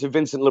 according to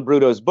Vincent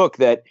Labruto's book,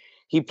 that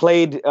he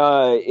played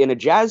in a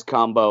jazz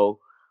combo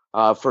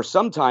for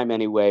some time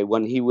anyway,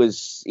 when he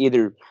was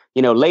either,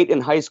 late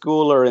in high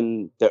school or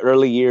in the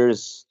early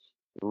years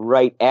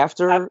right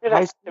after high school. I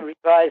have to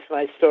revise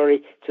my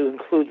story to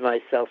include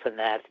myself in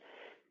that.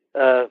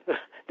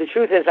 The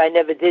truth is I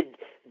never did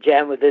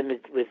jam with him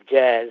with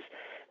jazz,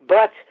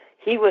 but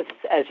he was,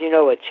 as you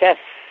know, a chess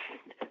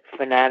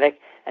fanatic,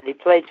 and he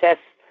played chess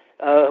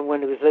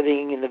when he was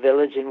living in the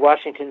Village in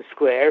Washington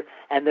Square,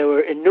 and there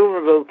were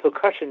innumerable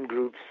percussion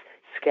groups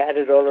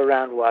scattered all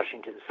around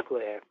Washington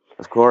Square.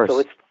 Of course. So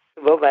it's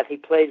possible that he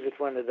played with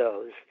one of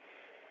those.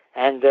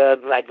 And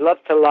I'd love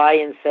to lie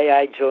and say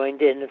I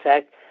joined in. In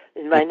fact,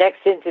 in my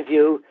next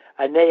interview,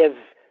 I may have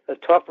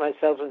talked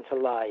myself into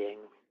lying.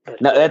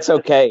 But, no, that's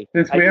okay.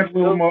 Since we have a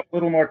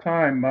little more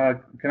time,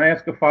 can I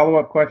ask a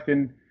follow-up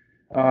question?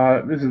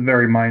 This is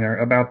very minor,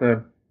 about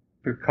the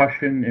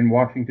percussion in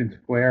Washington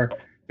Square.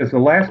 Because the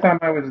last time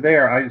I was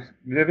there, I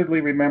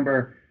vividly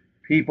remember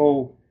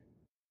people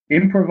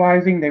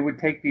improvising. They would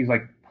take these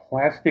like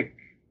plastic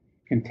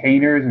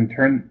containers and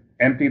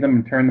empty them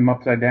and turn them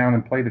upside down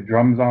and play the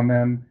drums on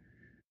them.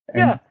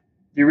 And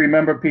do you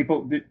remember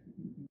people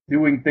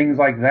doing things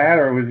like that,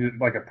 or was it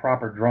like a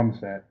proper drum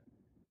set?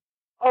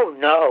 Oh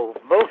no,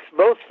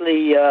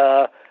 mostly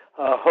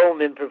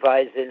home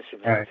improvised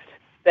instruments,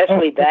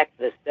 especially back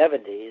in the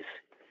 70s.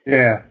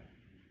 Yeah,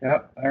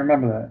 I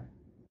remember that.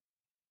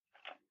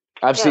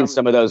 I've seen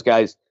some of those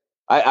guys.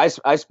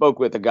 I spoke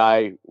with a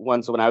guy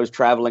once when I was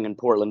traveling in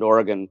Portland,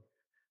 Oregon.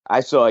 I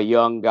saw a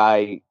young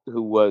guy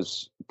who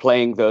was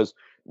playing those.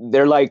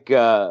 They're like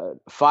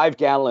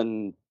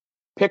 5-gallon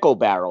pickle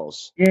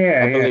barrels.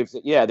 Yeah, I believe.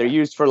 Yeah, they're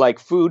used for like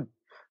food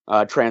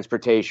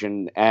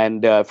transportation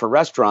and for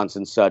restaurants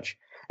and such.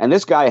 And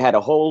this guy had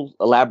a whole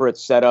elaborate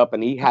setup,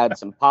 and he had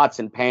some pots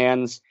and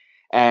pans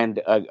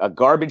and a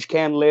garbage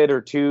can lid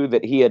or two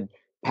that he had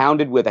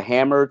pounded with a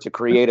hammer to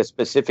create a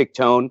specific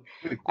tone.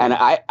 And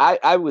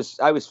I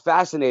was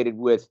fascinated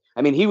with,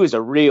 I mean, he was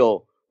a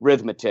real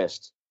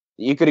rhythmatist.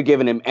 You could have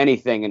given him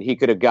anything and he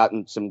could have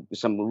gotten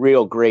some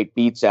real great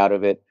beats out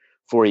of it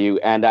for you.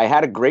 And I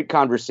had a great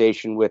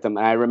conversation with him.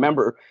 And I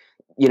remember,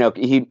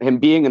 him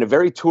being in a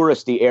very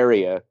touristy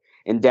area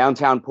in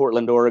downtown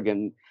Portland,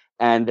 Oregon.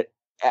 And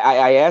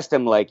I asked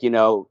him, like,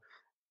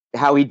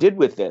 how he did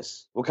with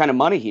this, what kind of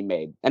money he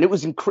made. And it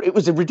was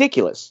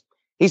ridiculous.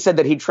 He said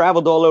that he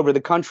traveled all over the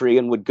country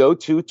and would go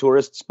to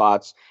tourist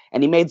spots,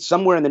 and he made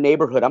somewhere in the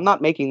neighborhood, I'm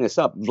not making this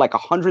up, like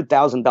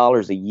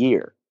 $100,000 a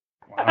year.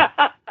 Wow.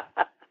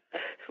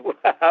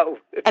 Wow.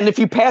 And if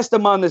you passed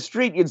him on the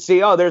street, you'd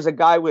see, oh, there's a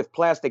guy with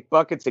plastic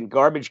buckets and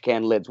garbage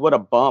can lids. What a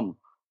bum.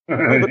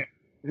 Nobody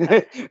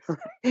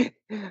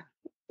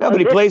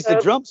plays the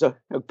drums.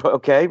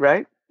 Okay,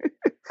 right?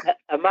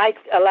 Am I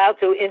allowed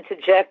to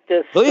interject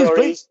this story?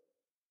 Please.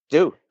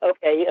 Do.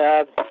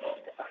 Okay.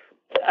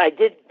 I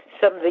did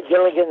some of the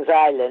Gilligan's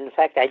Island. In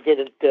fact, I did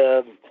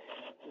it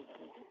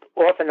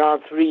off and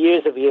on 3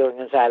 years of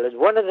Gilligan's Island.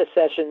 One of the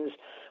sessions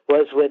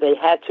was where they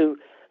had to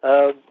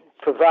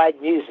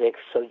provide music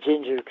so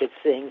Ginger could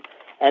sing,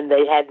 and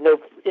they had no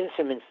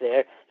instruments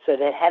there, so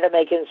they had to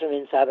make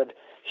instruments out of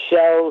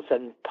shells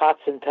and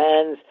pots and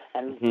pans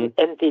and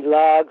empty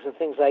logs and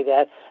things like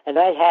that, and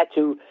I had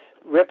to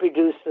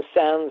reproduce the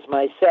sounds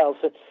myself,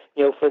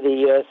 for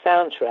the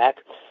soundtrack,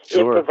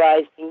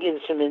 improvising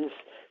instruments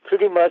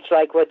pretty much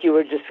like what you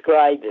were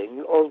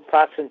describing, old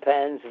pots and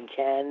pans and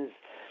cans,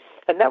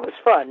 and that was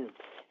fun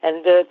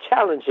and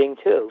challenging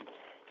too.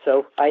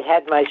 So I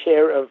had my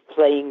share of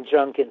playing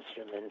junk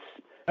instruments.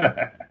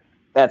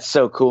 That's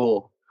so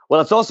cool. Well,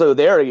 it's also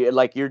there,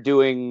 like you're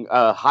doing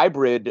a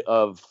hybrid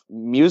of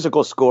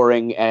musical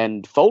scoring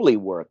and Foley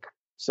work,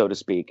 so to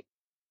speak.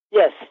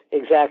 Yes,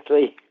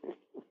 exactly.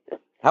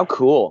 How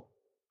cool.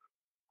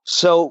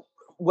 So,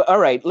 all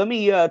right, let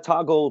me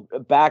toggle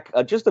back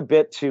just a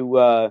bit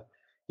to,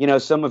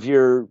 some of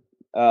your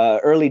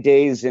early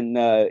days in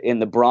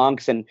the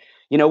Bronx. And,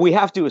 we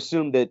have to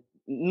assume that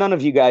none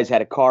of you guys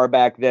had a car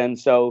back then.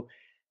 So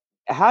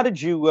how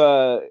did you,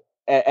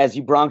 as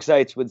you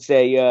Bronxites would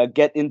say,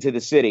 get into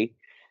the city?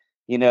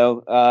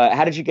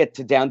 How did you get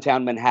to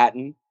downtown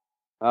Manhattan?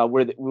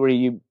 Were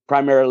you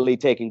primarily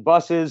taking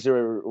buses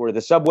or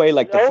the subway,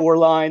 like the 4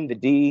 line, the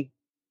D?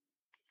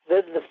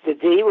 The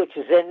D, which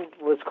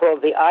was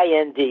called the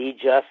IND,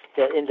 just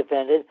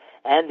independent,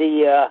 and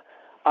the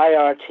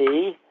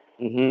IRT.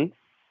 Mm-hmm.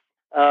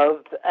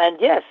 And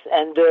yes,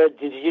 and did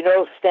you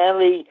know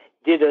Stanley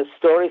did a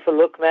story for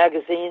Look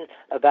magazine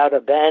about a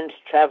band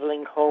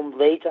traveling home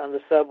late on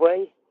the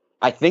subway?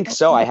 I think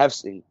so. I have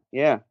seen.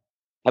 Yeah.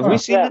 Have we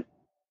seen it?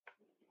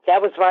 That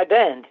was my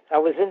band. I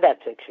was in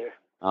that picture.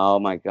 Oh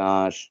my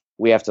gosh.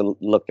 We have to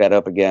look that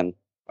up again.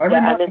 I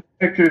remember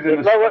pictures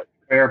in the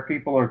where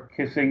people are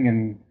kissing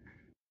and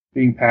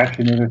being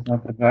passionate or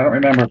something. I don't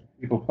remember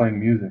people playing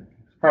music.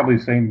 It's probably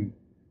the same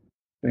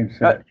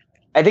set.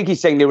 I think he's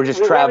saying they were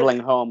just traveling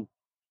home.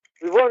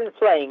 We weren't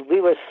playing.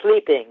 We were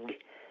sleeping.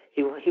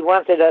 He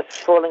wanted us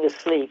falling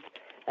asleep.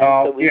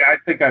 Oh, so I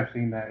think I've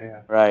seen that,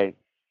 yeah. Right.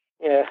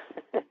 Yeah.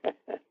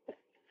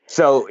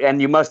 So,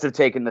 and you must have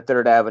taken the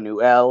 3rd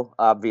Avenue L,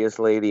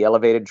 obviously, the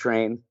elevated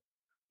train.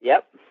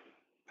 Yep.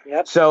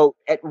 So,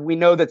 we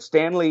know that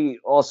Stanley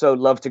also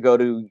loved to go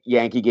to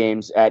Yankee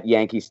games at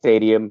Yankee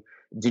Stadium.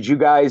 Did you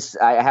guys,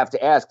 I have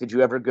to ask, did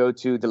you ever go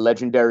to the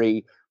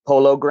legendary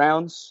Polo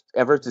Grounds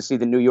ever to see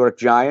the New York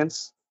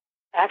Giants?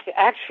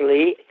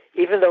 Actually,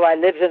 even though I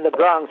lived in the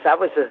Bronx, I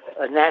was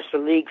a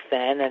National League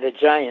fan and a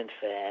Giant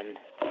fan.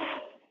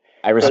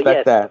 I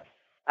respect that.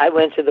 I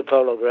went to the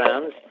Polo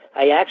Grounds.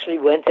 I actually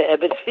went to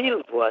Ebbets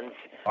Field once,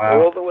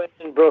 all the way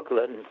in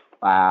Brooklyn.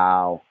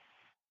 Wow.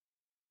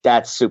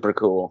 That's super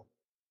cool.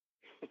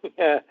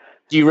 Yeah.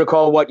 Do you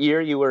recall what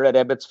year you were at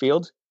Ebbets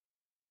Field?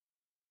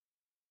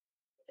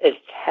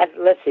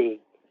 Let's see,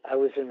 I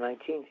was in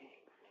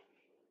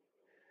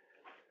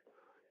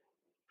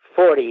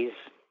 1940s.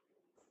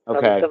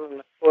 Okay. Some of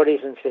my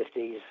 40s and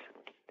 50s.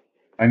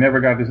 I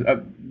never got this.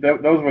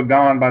 Those were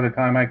gone by the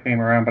time I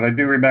came around, but I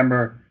do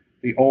remember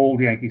the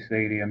old Yankee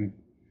Stadium,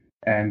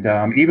 and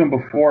even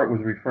before it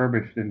was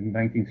refurbished in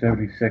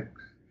 1976.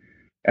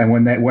 And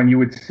when you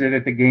would sit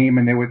at the game,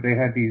 and they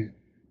had these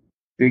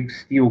big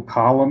steel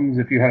columns.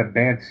 If you had a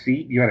bad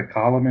seat, you had a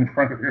column in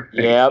front of your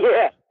face.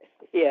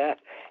 Yeah.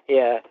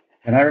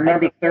 And I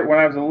remember when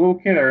I was a little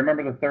kid, I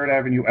remember the 3rd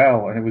Avenue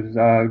L, and it was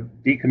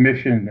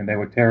decommissioned, and they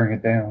were tearing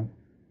it down.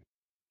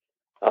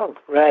 Oh,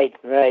 right.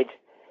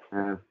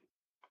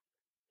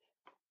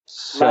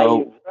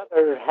 So, my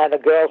brother had a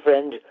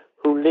girlfriend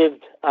who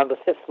lived on the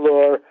 5th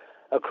floor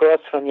across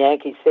from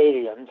Yankee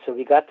Stadium, so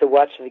we got to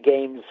watch the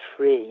games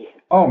free.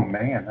 Oh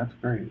man, that's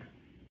great!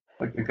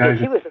 Like the guys.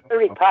 She was a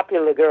very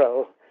popular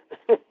girl.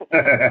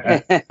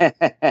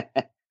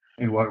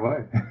 In what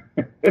way?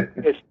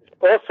 It's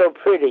also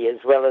pretty,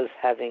 as well as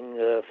having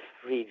a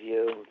free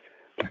view.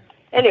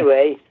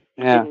 Anyway,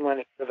 didn't want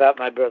to hear about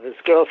my brother's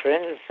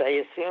girlfriends,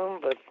 I assume,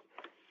 but.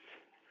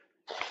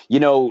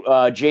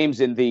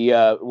 James, in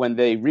the when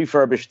they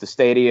refurbished the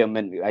stadium,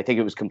 and I think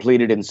it was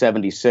completed in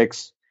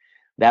 '76.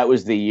 That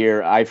was the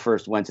year I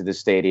first went to the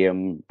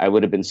stadium. I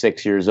would have been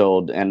 6 years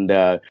old, and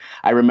I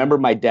remember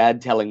my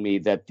dad telling me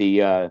that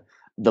the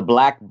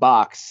black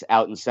box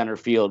out in center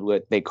field,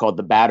 what they called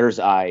the batter's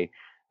eye,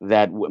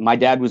 that my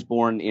dad was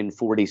born in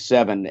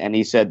 '47, and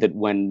he said that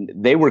when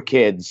they were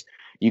kids,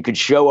 you could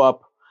show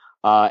up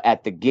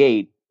at the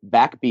gate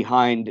back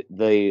behind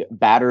the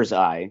batter's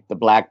eye, the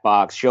black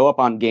box, show up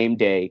on game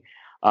day,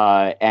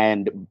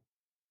 and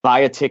buy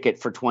a ticket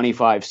for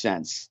 25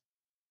 cents.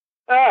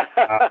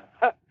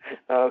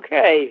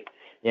 Okay.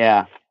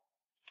 Yeah.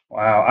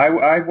 Wow.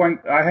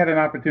 I had an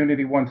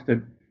opportunity once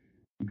to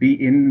be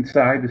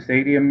inside the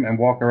stadium and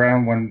walk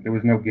around when there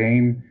was no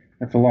game.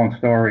 That's a long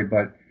story,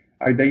 but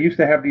they used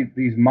to have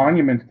these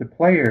monuments to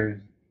players,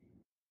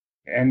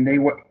 and they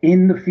were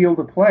in the field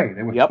of play.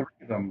 There were 3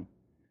 of them.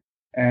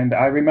 And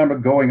I remember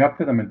going up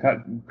to them, and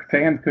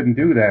fans couldn't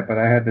do that, but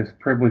I had this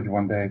privilege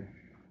one day,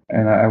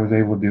 and I was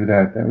able to do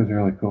that. That was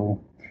really cool.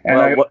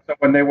 And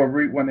when they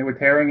were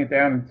tearing it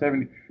down in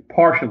 '70,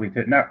 partially,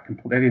 they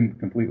didn't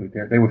completely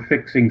tear. They were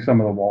fixing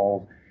some of the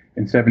walls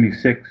in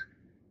 '76.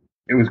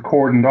 It was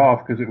cordoned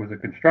off because it was a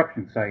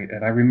construction site,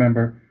 and I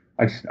remember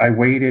I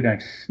waited,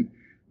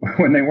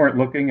 when they weren't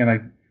looking, and I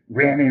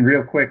ran in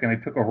real quick, and I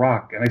took a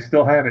rock, and I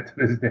still have it to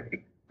this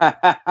day.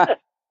 That's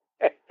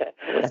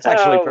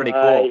actually pretty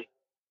cool.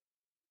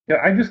 Yeah,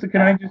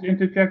 can I just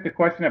interject a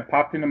question that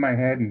popped into my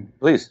head? And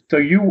please. So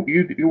you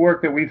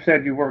worked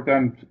you worked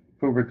on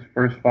Kubrick's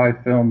first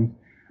 5 films,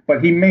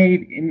 but he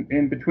made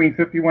in between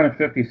 51 and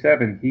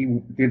 57,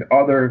 he did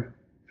other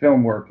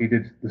film work. He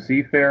did The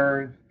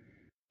Seafarers,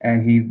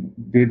 and he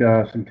did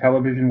some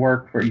television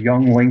work for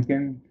Young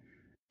Lincoln.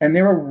 And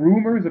there are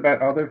rumors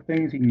about other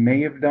things he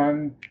may have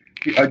done.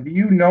 Do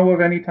you know of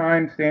any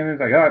time Stanley's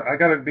like, oh, I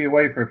got to be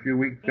away for a few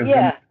weeks because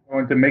I'm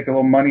going to make a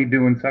little money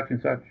doing such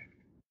and such?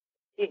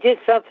 He did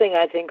something,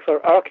 I think, for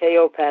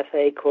RKO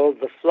Pathé called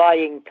The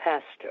Flying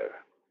Pastor.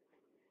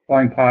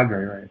 Flying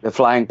Padre, right? The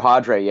Flying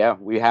Padre, yeah.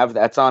 We have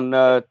that's on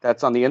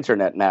the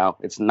internet now.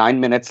 It's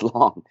 9 minutes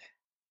long.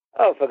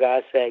 Oh, for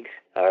God's sakes.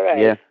 All right.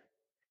 Yeah.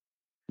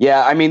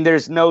 Yeah, I mean,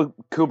 there's no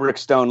Kubrick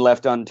stone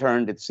left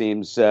unturned, it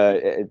seems.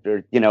 At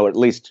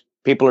least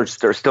people are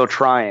still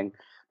trying.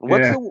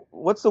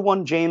 What's the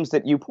one, James,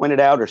 that you pointed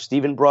out or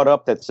Stephen brought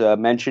up that's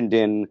mentioned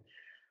in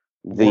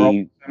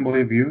the World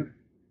Assembly of Youth?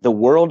 The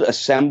World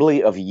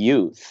Assembly of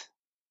Youth,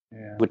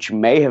 which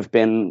may have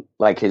been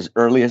like his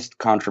earliest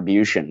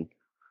contribution.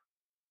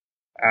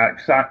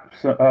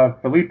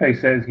 Felipe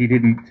says he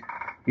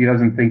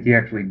doesn't think he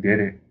actually did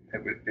it.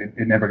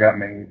 It never got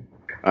made.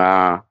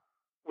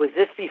 Was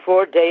this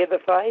before Day of the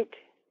Fight?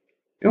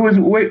 It was.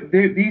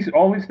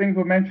 All these things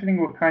we're mentioning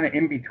were kind of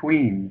in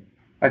between.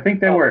 I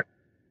think they were.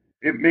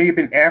 It may have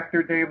been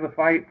after Day of the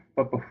Fight,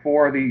 but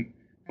before the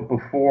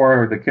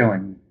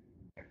killing.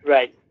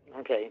 Right.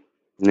 Okay.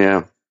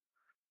 Yeah.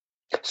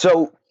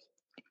 So,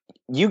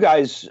 you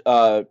guys,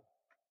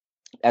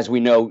 as we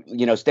know,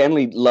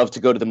 Stanley loved to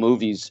go to the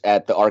movies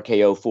at the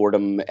RKO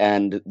Fordham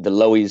and the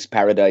Loews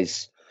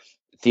Paradise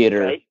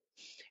Theater. Right.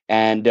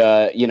 And,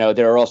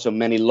 there are also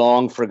many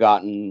long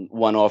forgotten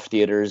one-off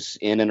theaters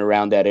in and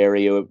around that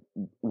area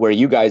where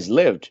you guys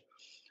lived.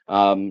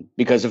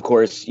 Because, of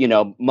course,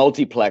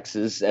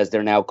 multiplexes, as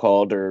they're now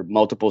called, or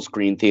multiple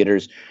screen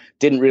theaters,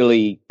 didn't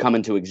really come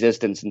into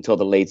existence until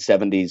the late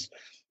 70s.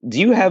 Do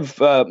you have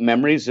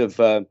memories of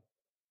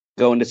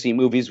going to see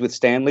movies with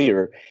Stanley,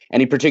 or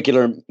any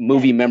particular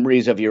movie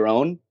memories of your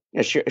own?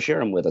 Yeah, share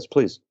them with us,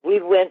 please.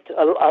 We went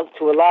out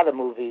to a lot of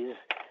movies,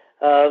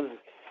 and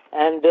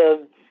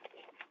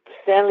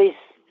Stanley's.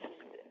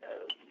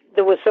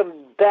 There were some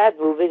bad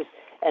movies,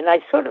 and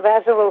I sort of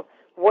asked him, "Well,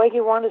 why do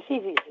you want to see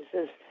these?" He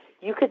says,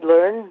 "You could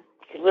learn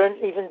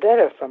even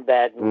better from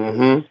bad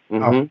movies." Mm-hmm.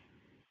 Mm-hmm.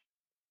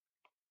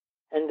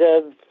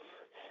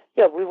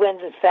 And we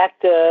went. In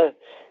fact,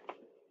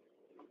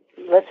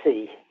 let's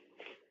see.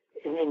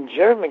 In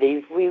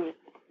Germany, we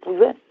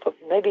went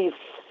maybe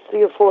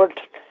 3 or 4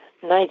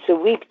 nights a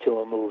week to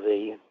a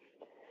movie,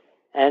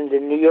 and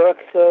in New York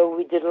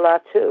we did a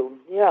lot too.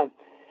 Yeah,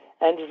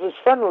 and it was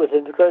fun with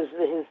him because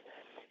his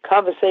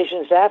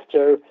conversations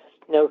after,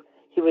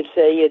 he would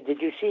say,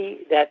 "Did you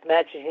see that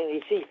match? And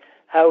you see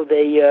how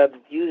they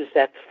used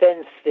that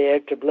fence there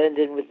to blend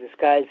in with this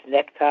guy's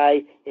necktie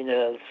in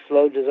a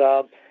slow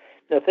dissolve?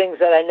 Things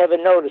that I never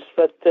noticed,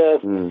 but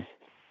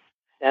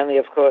Stanley,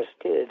 of course,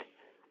 did."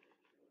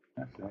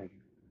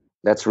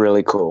 That's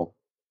really cool.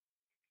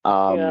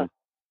 And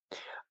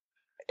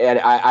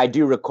I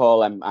do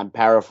recall, I'm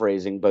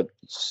paraphrasing, but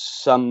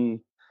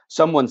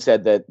someone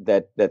said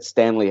that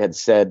Stanley had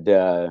said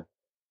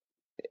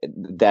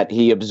that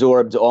he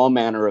absorbed all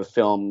manner of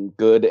film,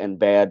 good and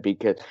bad,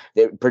 because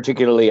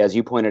particularly, as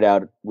you pointed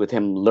out, with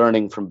him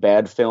learning from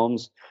bad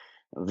films,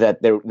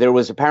 that there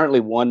was apparently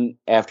one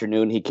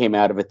afternoon he came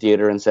out of a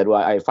theater and said,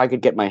 well, if I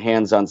could get my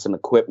hands on some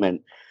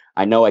equipment,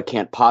 I know I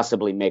can't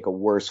possibly make a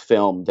worse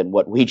film than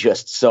what we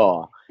just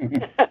saw.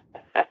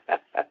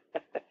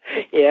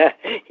 Yeah,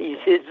 he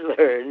did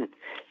learn.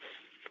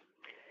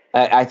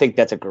 I think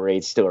that's a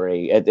great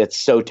story. It's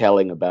so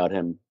telling about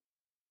him.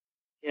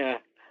 Yeah.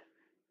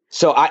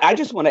 So I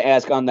just want to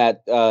ask on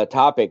that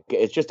topic.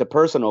 It's just a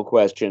personal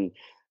question,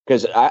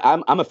 because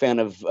I'm a fan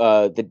of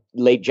the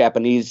late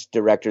Japanese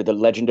director, the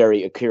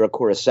legendary Akira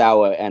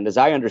Kurosawa, and as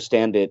I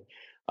understand it,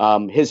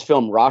 his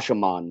film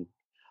Rashomon,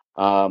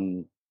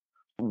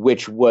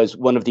 which was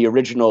one of the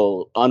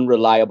original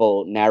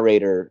unreliable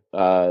narrator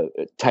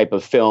type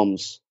of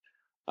films.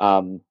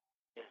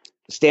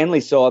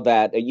 Stanley saw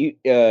that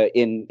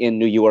in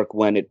New York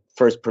when it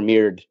first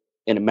premiered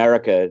in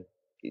America.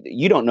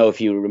 You don't know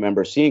if you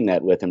remember seeing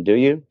that with him, do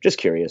you? Just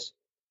curious.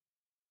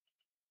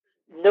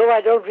 No, I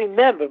don't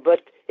remember,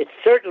 but it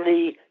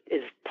certainly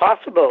is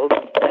possible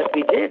that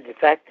we did. In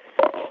fact,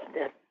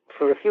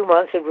 for a few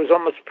months it was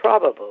almost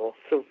probable.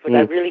 So, but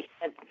I really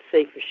can't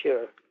say for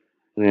sure.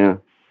 Yeah.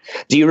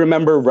 Do you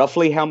remember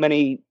roughly how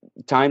many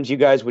times you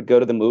guys would go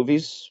to the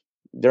movies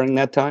during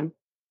that time?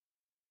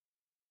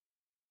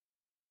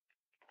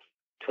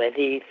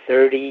 20,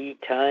 30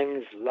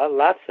 times,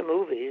 lots of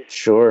movies.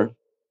 Sure.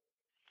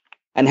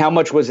 And how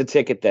much was a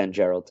ticket then,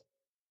 Gerald?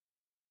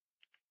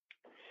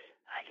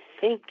 I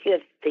think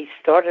they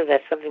started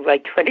at something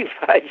like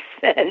 25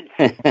 cents.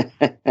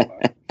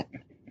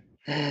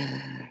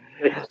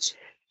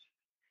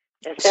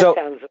 That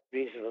sounds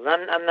reasonable.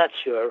 I'm not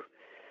sure.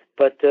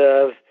 But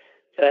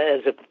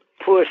as a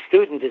poor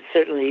student, it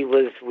certainly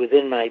was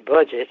within my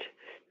budget.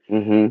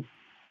 Mm-hmm.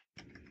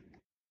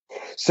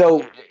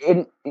 So,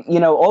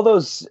 all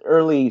those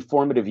early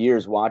formative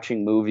years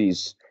watching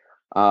movies,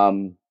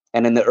 and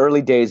in the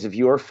early days of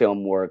your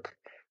film work,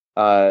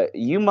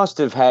 you must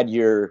have had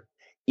your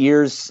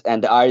ears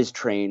and eyes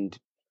trained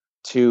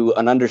to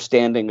an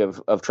understanding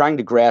of trying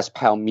to grasp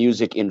how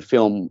music in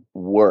film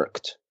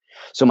worked.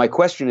 So my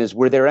question is,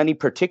 were there any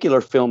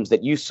particular films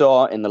that you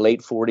saw in the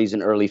late 40s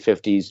and early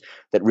 50s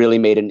that really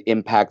made an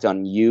impact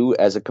on you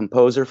as a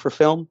composer for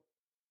film?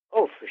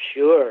 Oh, for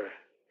sure.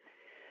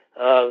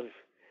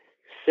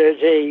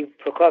 Sergei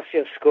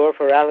Prokofiev's score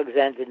for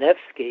Alexander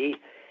Nevsky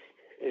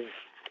is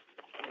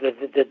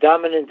the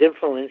dominant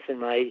influence in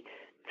my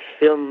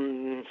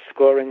film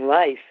scoring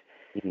life.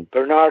 Mm-hmm.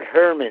 Bernard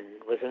Herrmann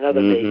was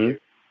another major.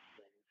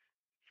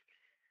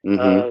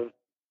 Mm-hmm.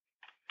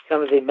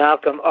 Some of the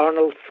Malcolm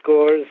Arnold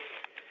scores,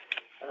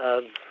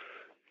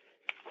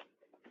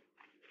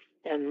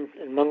 and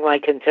among my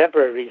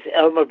contemporaries,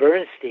 Elmer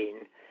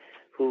Bernstein,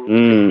 who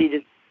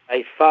succeeded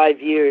by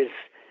 5 years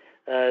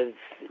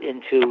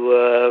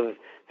into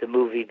the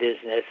movie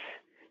business.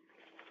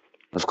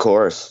 Of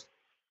course.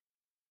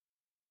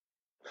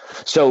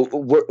 So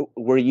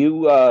were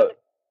you...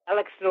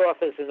 Alex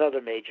North is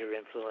another major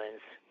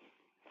influence.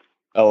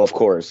 Oh, of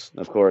course,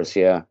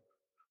 yeah.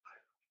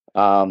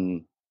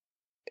 I'm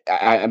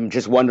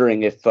just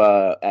wondering if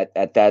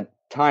at that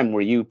time,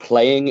 were you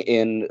playing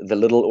in the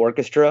Little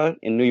Orchestra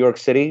in New York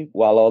City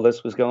while all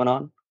this was going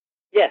on?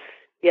 Yes.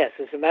 As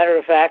a matter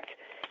of fact,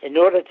 in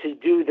order to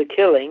do The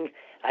Killing,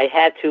 I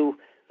had to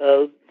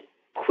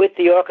quit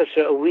the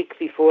orchestra a week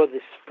before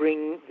the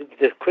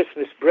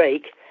Christmas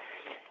break,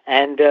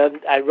 and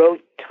I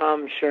wrote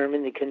Tom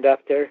Sherman, the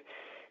conductor,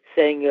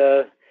 saying,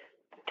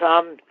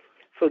 Tom,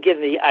 forgive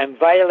me, I'm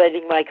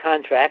violating my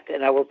contract,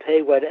 and I will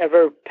pay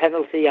whatever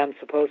penalty I'm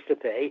supposed to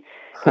pay.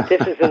 But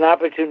this is an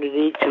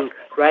opportunity to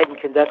write and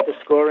conduct a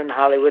score in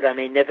Hollywood. I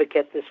may never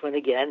get this one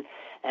again,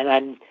 and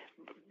I'm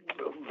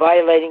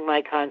violating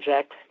my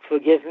contract.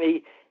 Forgive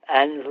me.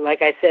 And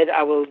like I said,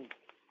 I will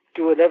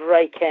do whatever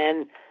I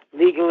can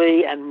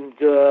legally and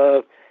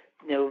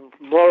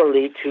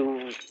morally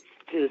to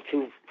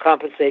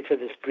compensate for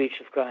this breach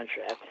of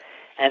contract.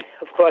 And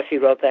of course, he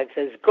wrote back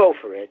and says, "Go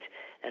for it."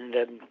 And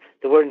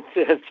there were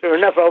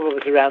enough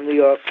overs around New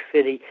York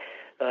City,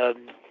 so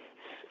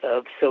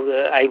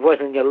I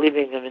wasn't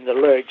leaving them in the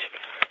lurch.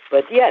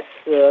 But yes,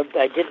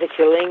 I did The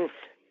Killing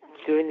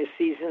during the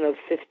season of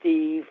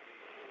 55,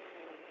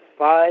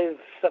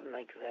 something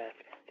like that.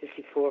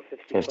 54,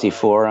 55.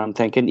 54, I'm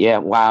thinking. Yeah,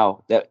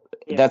 wow.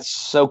 That's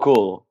so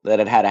cool that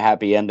it had a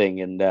happy ending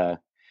and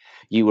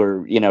you were,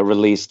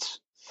 released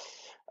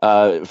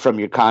from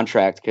your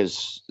contract,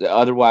 because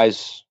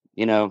otherwise,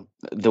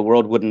 the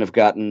world wouldn't have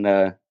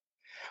gotten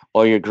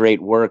all your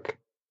great work.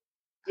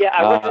 Yeah,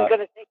 I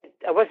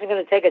wasn't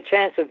going to take a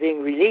chance of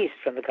being released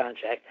from the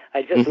contract.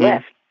 I just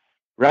left.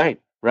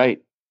 Right.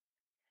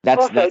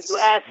 That's you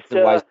asked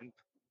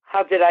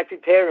how did I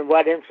prepare and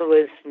what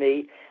influenced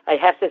me. I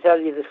have to tell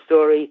you the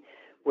story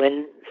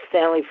when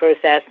Stanley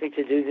first asked me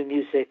to do the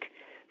music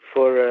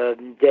for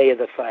Day of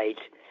the Fight.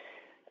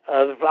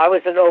 I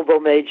was an oboe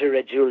major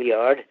at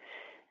Juilliard,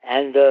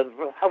 and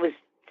I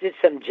did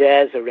some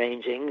jazz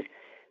arranging,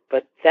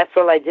 but that's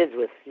all I did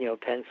with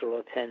pencil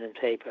or pen and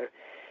paper.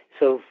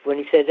 So when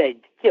he said, "Hey,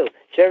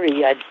 Jerry,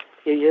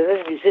 you're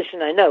a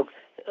musician, I know.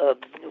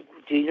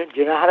 Do you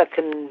know how to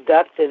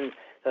conduct and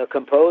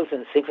compose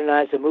and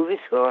synchronize a movie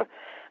score?"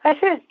 I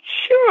said,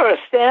 "Sure,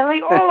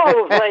 Stanley. All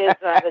oboe players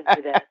know how to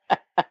do that."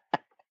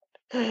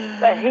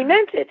 But he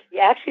meant it. He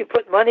actually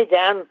put money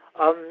down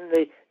on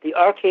the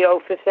RKO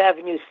Fifth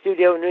Avenue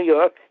studio in New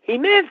York. He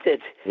meant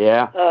it.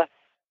 Yeah.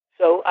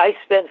 So I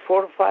spent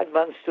 4 to 5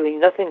 months doing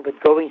nothing but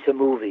going to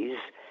movies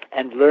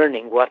and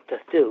learning what to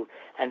do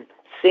and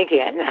syncing.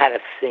 I didn't know how to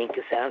sync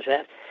a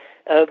soundtrack.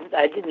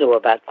 I didn't know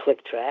about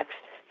click tracks.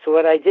 So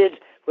what I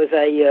did was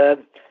I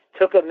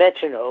took a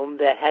metronome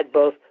that had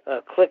both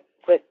a click,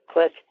 click,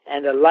 click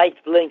and a light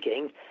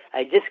blinking.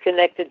 I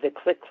disconnected the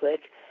click,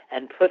 click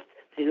and put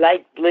the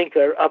light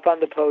blinker up on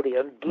the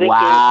podium. Blinking.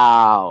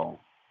 Wow.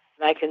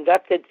 And I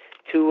conducted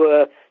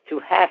to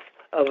half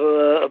of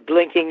a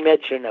blinking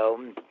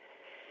metronome.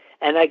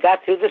 And I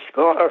got to the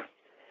score.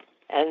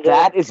 And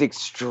that is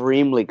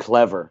extremely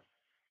clever.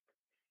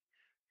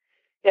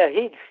 Yeah,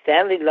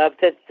 Stanley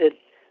loved it.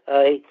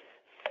 And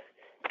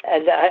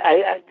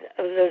I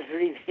was a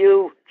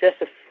review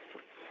just a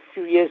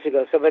few years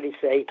ago. Somebody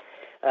say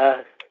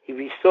he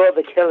restored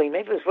The Killing.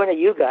 Maybe it was one of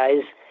you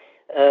guys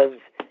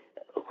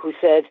who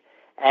said,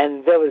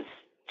 and there was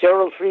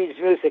Gerald Fried's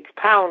music,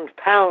 pound,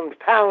 pound,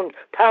 pound,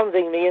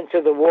 pounding me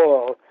into the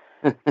wall.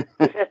 Was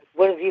that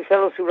one of you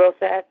fellows who wrote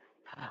that?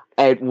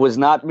 It was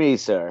not me,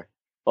 sir.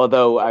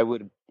 Although I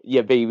would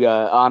be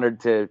honored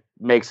to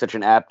make such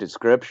an apt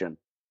description.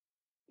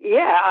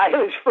 Yeah, I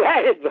was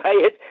flattered by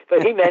it,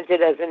 but he meant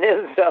it as an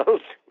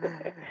insult.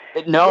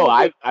 No,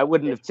 I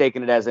wouldn't have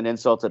taken it as an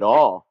insult at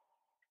all.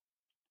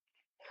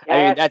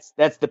 I mean,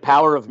 that's the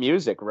power of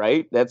music,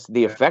 right? That's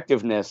the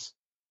effectiveness,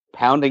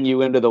 pounding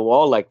you into the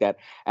wall like that.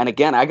 And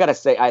again, I got to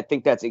say, I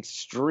think that's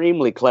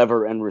extremely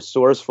clever and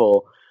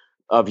resourceful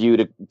of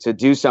you to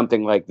do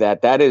something like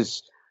that. That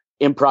is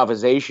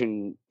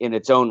improvisation in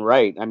its own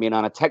right. I mean,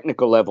 on a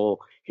technical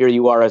level, here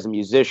you are as a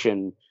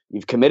musician,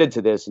 you've committed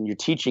to this and you're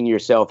teaching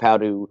yourself how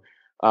to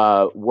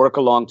work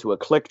along to a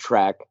click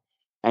track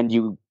and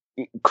you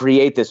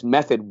create this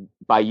method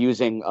by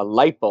using a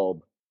light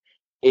bulb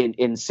in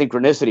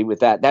synchronicity with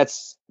that.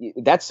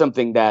 That's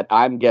something that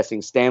I'm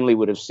guessing Stanley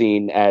would have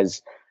seen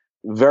as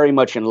very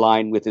much in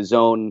line with his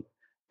own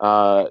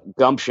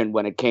gumption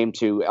when it came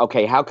to,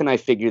 okay, how can I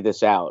figure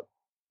this out?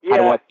 How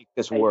do I make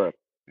this work?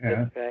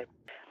 Yeah. Right.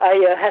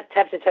 I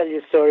have to tell you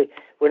a story.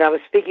 When I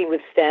was speaking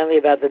with Stanley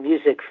about the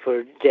music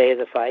for Day of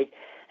the Fight,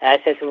 I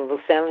said to him, well,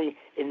 Stanley,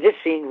 in this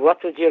scene,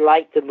 what would you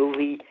like the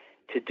movie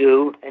to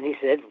do? And he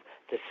said,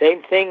 the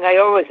same thing I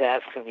always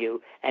ask from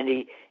you. And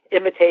he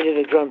imitated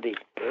a drum beat,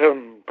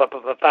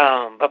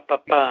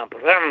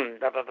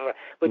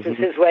 which is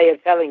his way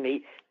of telling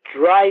me,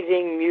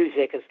 driving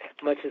music as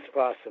much as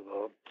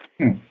possible.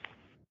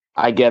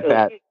 I get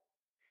that.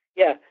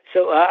 Yeah.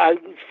 So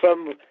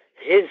from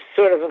his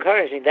sort of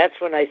encouraging, that's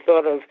when I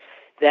thought of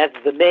that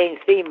the main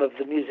theme of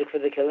the music for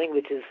The Killing,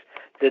 which is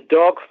the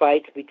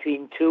dogfight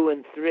between 2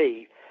 and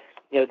 3.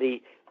 You know,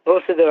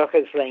 both of the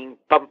orchestras playing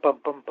bum bum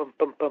bum bum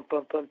bum bum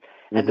bum bum,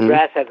 and the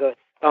brass are going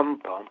bum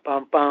bum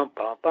bum bum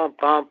bum bum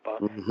bum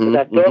bum. So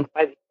that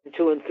dogfight between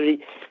 2 and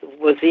 3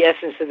 was the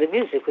essence of the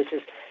music, which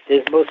is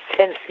the most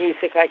tense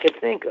music I could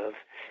think of.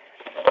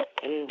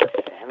 And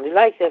Stanley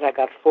liked it. I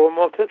got 4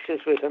 more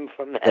pictures with him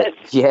from that.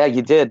 Yeah,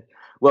 you did.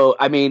 Well,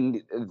 I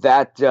mean,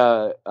 that,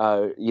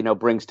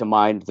 brings to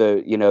mind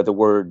the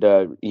word,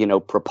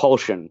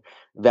 propulsion,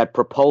 that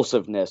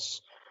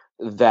propulsiveness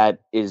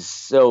that is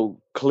so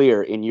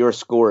clear in your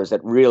scores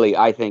that really,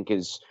 I think,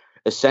 is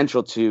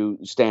essential to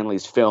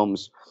Stanley's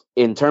films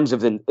in terms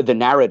of the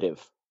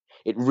narrative.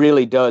 It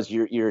really does.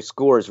 Your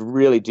scores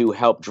really do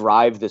help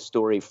drive the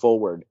story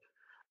forward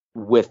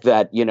with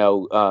that,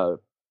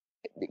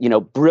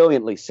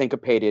 brilliantly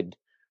syncopated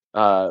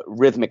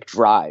rhythmic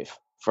drive,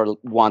 for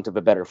want of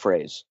a better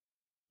phrase.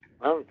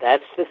 Well,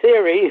 that's the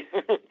theory.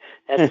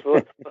 That's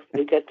what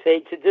we get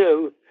paid to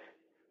do.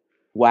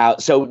 Wow.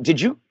 So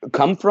did you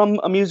come from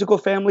a musical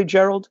family,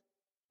 Gerald?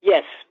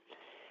 Yes.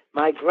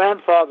 My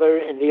grandfather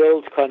in the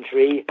old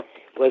country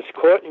was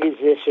court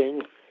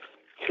musician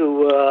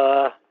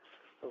to,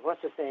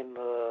 what's his name?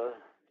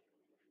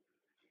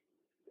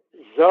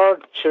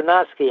 Zord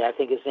Chernovsky, I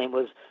think his name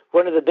was,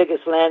 one of the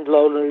biggest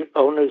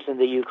landowners in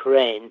the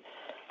Ukraine.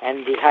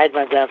 And he hired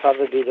my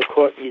grandfather to be the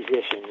court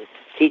musician,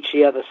 teach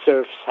the other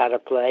serfs how to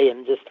play,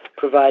 and just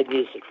provide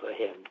music for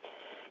him.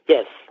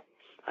 Yes,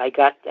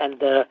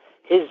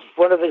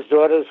 one of his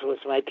daughters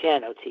was my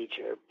piano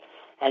teacher,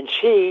 and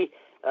she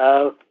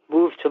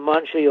moved to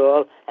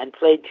Montreal and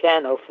played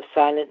piano for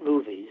silent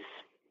movies.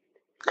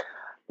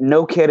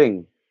 No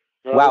kidding.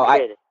 No wow,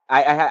 kidding.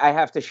 I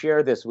have to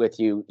share this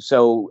with you.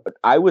 So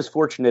I was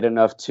fortunate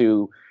enough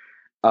to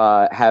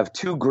have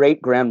 2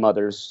 great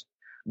grandmothers,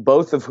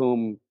 both of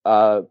whom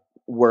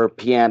were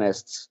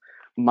pianists.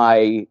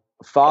 My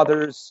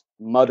father's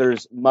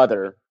mother's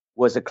mother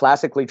was a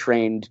classically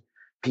trained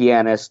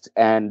pianist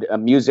and a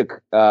music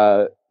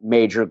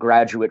major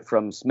graduate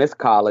from Smith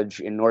College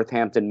in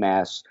Northampton,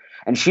 Mass.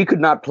 And she could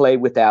not play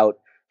without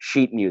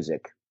sheet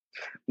music.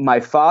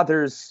 My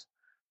father's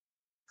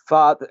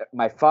father's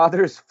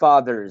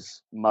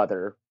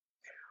mother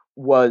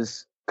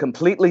was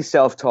completely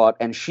self-taught,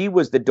 and she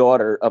was the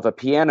daughter of a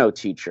piano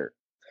teacher.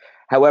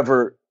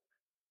 However,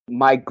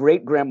 my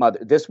great-grandmother,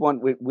 this one,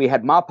 we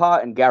had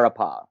Mapa and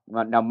Garapa.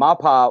 Now,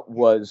 Mapa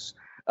was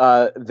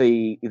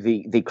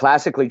the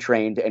classically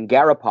trained, and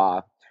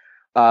Garapa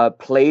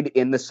played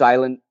in the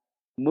silent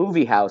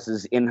movie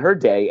houses in her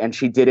day, and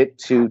she did it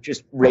to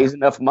just raise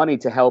enough money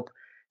to help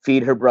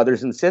feed her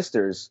brothers and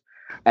sisters.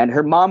 And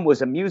her mom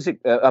was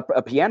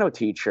a piano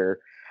teacher,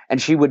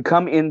 and she would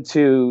come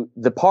into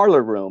the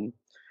parlor room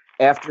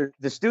after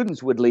the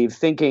students would leave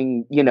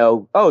thinking,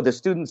 the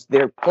students,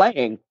 they're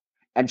playing.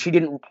 And she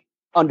didn't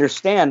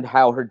understand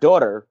how her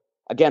daughter,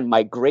 again,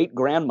 my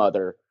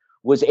great-grandmother,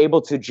 was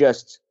able to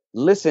just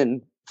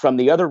listen from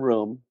the other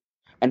room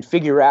and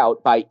figure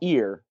out by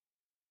ear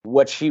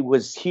what she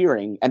was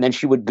hearing. And then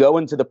she would go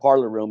into the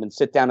parlor room and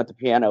sit down at the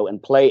piano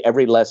and play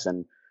every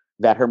lesson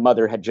that her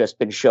mother had just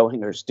been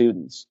showing her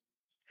students.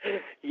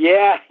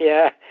 Yeah.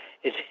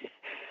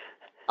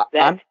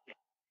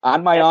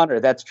 On my honor,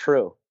 that's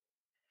true.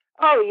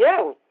 Oh,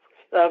 yeah.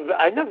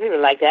 I know people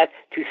like that.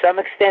 To some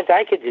extent,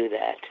 I could do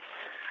that.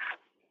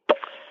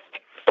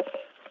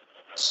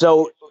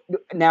 So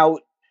now,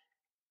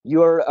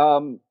 your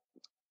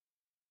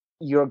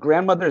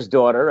grandmother's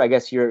daughter, I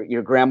guess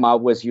your grandma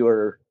was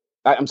your.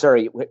 I'm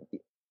sorry.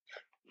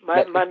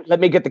 Let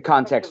me get the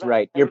context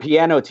right. Your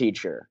piano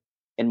teacher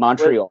in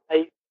Montreal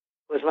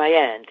was my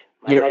aunt.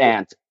 Your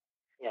aunt.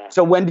 Yeah.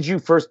 So when did you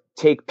first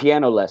take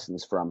piano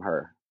lessons from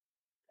her?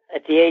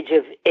 At the age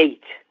of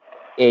 8.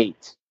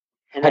 8.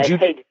 And I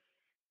hated it.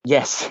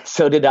 Yes,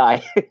 so did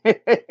I.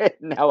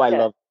 Now I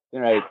love it.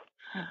 Right.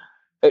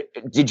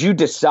 Did you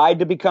decide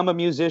to become a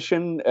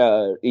musician,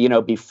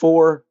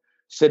 before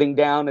sitting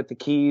down at the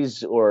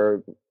keys,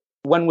 or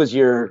when was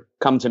your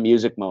come to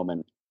music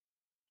moment?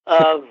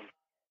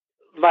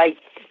 My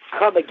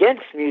come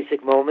against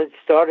music moment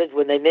started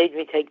when they made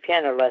me take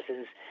piano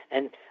lessons,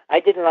 and I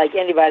didn't like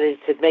anybody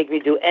to make me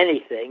do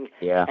anything,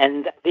 Yeah.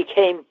 and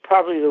became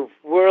probably the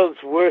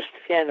world's worst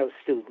piano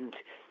student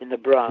in the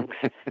Bronx,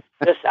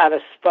 just out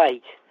of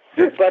spite.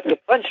 But the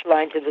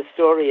punchline to the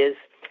story is,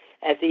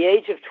 at the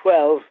age of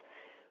 12,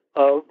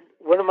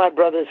 one of my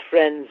brother's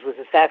friends was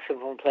a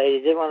saxophone player. He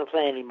didn't want to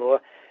play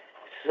anymore,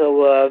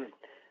 so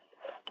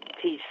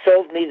he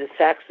sold me the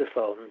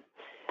saxophone.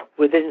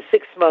 Within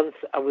 6 months,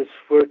 I was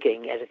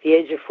working, and at the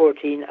age of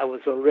 14, I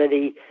was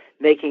already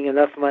making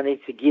enough money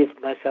to give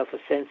myself a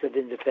sense of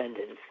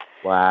independence.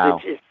 Wow.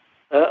 Which is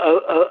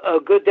a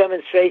good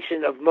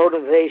demonstration of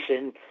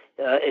motivation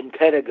in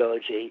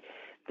pedagogy.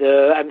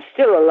 I'm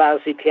still a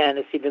lousy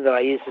pianist, even though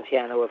I use the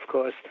piano, of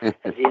course, as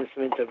the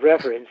instrument of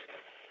reference.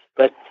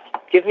 But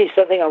give me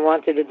something I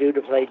wanted to do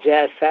to play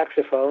jazz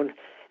saxophone,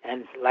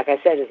 and like I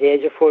said, at the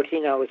age of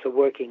 14, I was a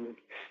working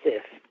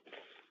stiff.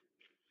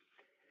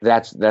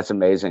 That's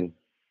amazing.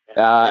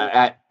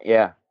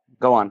 Yeah,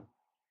 go on.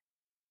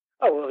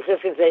 Oh, well, I was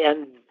just going to say,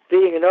 and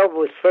being an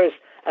oboist first,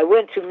 I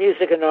went to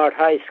Music and Art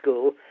High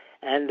School,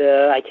 and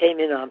I came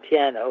in on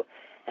piano,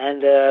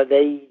 and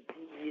they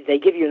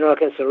give you an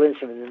orchestral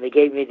instrument, and they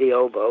gave me the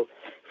oboe,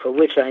 for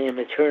which I am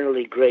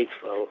eternally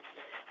grateful.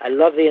 I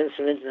love the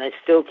instrument, and I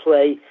still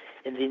play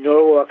in the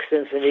Norwalk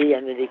Symphony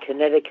and in the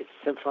Connecticut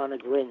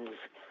Symphonic Winds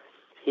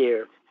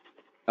here.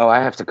 Oh,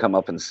 I have to come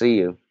up and see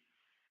you.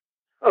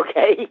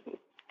 Okay.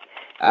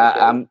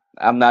 I'm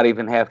not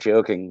even half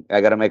joking.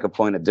 I got to make a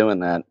point of doing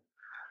that.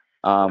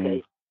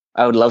 Okay.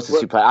 I would love to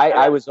see you play.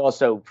 I was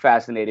also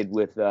fascinated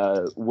with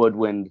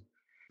woodwind,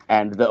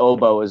 and the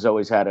oboe has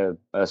always had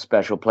a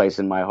special place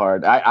in my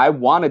heart. I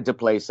wanted to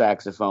play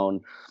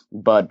saxophone,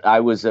 but I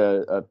was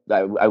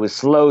I was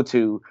slow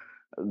to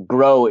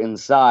grow in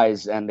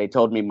size, and they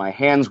told me my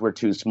hands were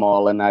too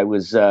small, and I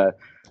was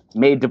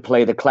made to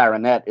play the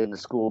clarinet in the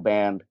school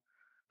band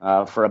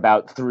for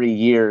about 3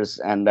 years,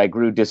 and I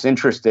grew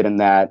disinterested in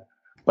that.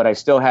 But I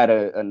still had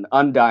an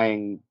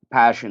undying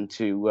passion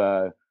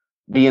to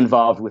be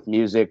involved with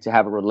music, to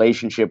have a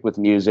relationship with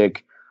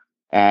music.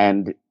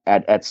 And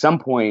at some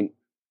point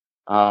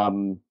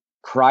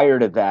prior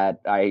to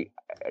that, I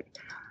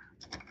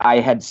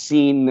had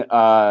seen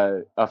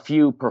a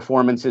few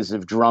performances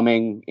of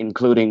drumming,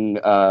 including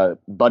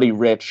Buddy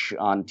Rich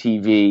on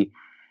TV.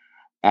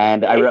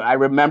 And I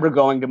remember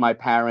going to my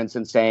parents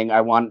and saying,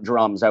 I want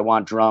drums, I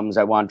want drums,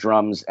 I want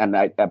drums. And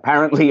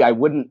apparently I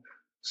wouldn't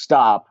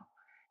stop.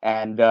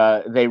 And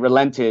they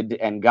relented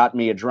and got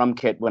me a drum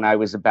kit when I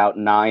was about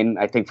 9.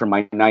 I think for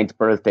my 9th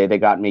birthday, they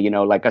got me,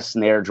 like a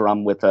snare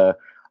drum with a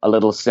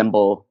little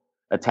cymbal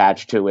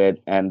attached to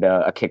it and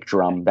a kick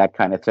drum, that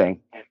kind of thing.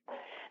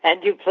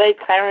 And you played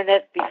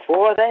clarinet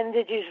before then,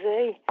 did you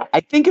say? I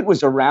think it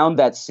was around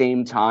that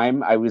same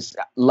time. I was,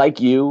 like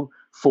you,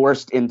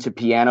 forced into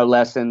piano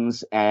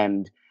lessons,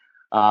 and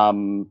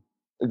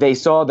they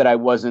saw that I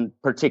wasn't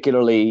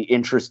particularly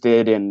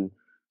interested in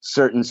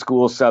certain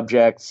school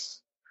subjects.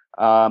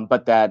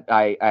 But that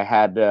I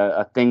had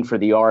a thing for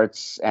the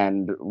arts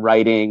and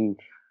writing,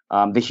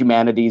 the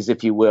humanities,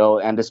 if you will,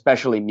 and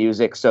especially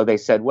music. So they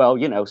said, well,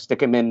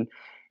 stick him in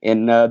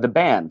the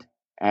band.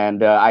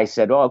 And I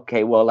said, oh,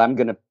 okay, well, I'm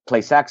going to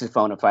play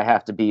saxophone if I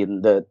have to be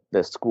in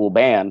the school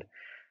band.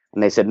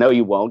 And they said, no,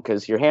 you won't,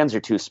 because your hands are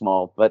too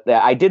small. But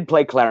I did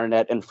play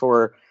clarinet. And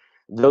for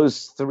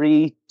those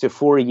 3 to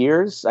 4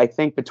 years, I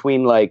think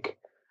between I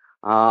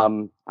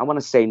want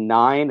to say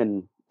 9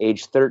 and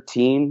age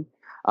 13,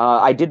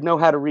 I did know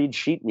how to read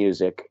sheet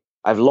music.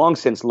 I've long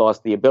since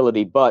lost the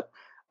ability, but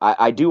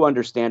I do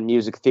understand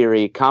music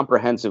theory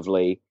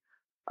comprehensively,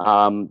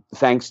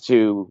 thanks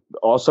to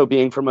also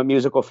being from a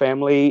musical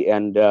family.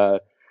 And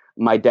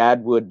my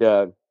dad's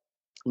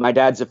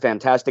a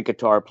fantastic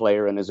guitar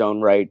player in his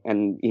own right.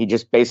 And he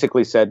just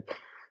basically said,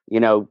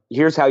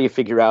 here's how you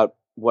figure out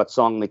what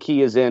song the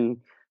key is in.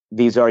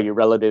 These are your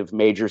relative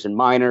majors and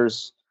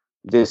minors.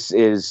 This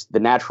is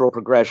the natural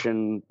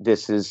progression.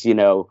 This is,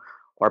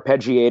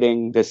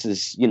 arpeggiating, this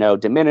is,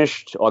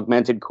 diminished,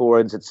 augmented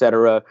chords,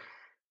 etc.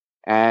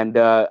 And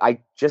I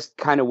just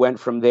kind of went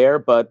from there,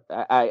 but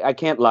I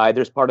can't lie.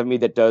 There's part of me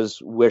that does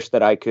wish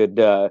that I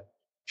could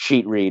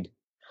sheet read.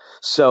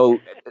 So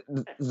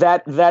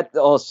that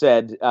all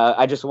said,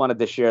 I just wanted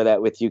to share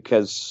that with you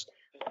because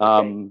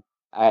I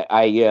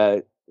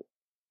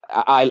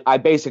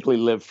basically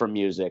live for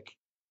music,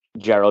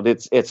 Gerald.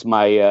 It's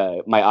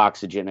my my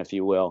oxygen, if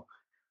you will.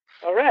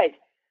 All right.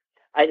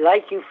 I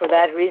like you for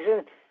that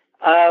reason.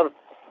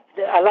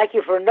 I like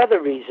you for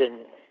another reason,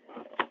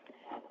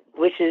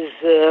 which is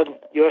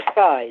your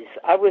size.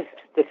 I was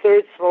the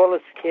 3rd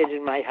smallest kid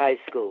in my high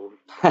school.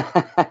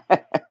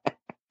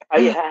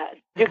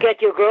 You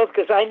get your growth?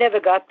 Because I never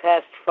got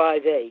past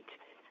 5'8".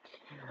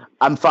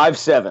 I'm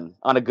 5'7"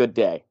 on a good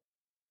day.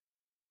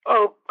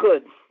 Oh,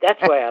 good.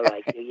 That's why I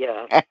like you,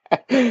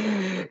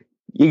 yeah.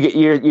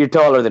 You're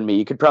taller than me.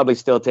 You could probably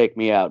still take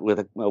me out with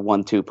a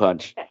 1-2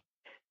 punch.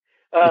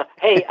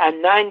 Hey,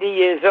 I'm 90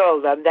 years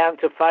old. I'm down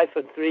to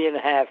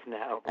 5'3.5"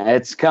 now.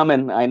 It's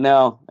coming. I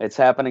know. It's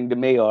happening to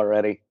me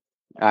already.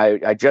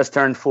 I just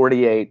turned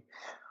 48.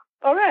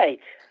 All right.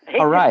 Hey,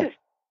 all right.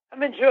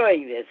 I'm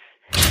enjoying this.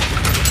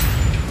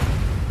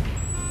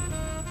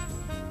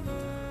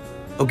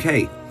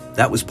 Okay,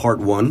 that was part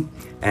 1,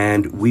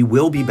 and we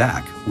will be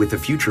back with a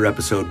future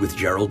episode with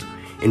Gerald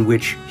in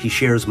which he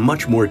shares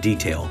much more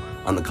detail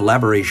on the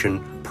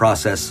collaboration,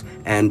 process,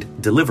 and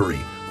delivery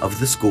of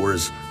the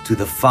scores to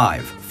the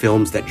 5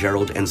 films that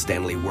Gerald and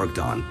Stanley worked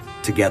on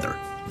together.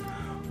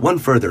 One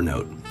further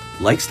note,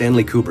 like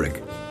Stanley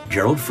Kubrick,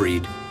 Gerald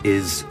Fried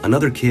is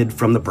another kid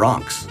from the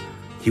Bronx.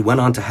 He went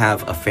on to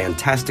have a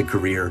fantastic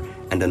career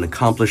and an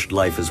accomplished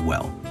life as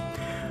well.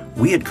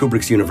 We at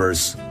Kubrick's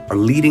Universe are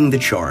leading the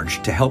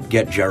charge to help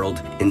get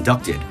Gerald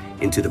inducted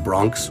into the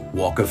Bronx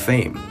Walk of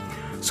Fame.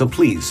 So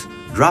please,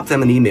 drop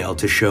them an email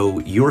to show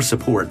your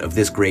support of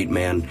this great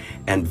man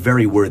and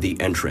very worthy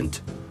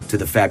entrant to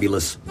the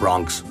fabulous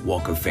Bronx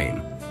Walk of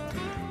Fame.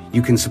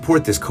 You can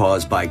support this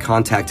cause by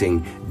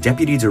contacting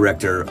Deputy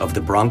Director of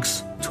the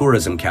Bronx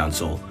Tourism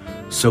Council,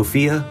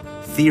 Sophia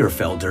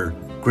Thierfelder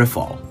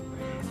Griffall,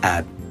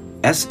 at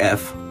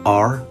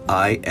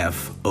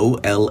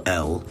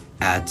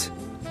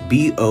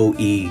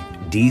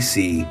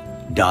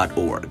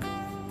sfrifoll@boedc.org.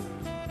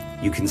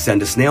 You can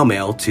send a snail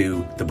mail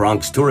to the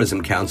Bronx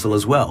Tourism Council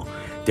as well.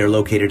 They're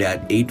located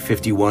at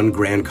 851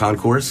 Grand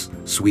Concourse,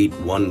 Suite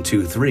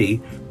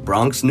 123,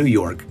 Bronx, New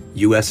York,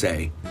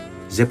 USA,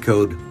 zip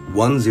code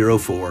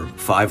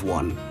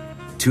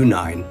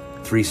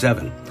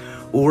 104512937,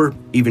 or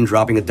even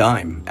dropping a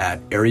dime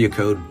at area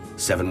code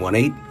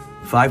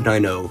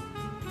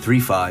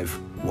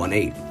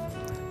 718-590-3518.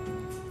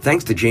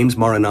 Thanks to James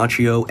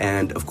Marinaccio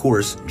and, of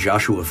course,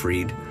 Joshua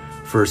Fried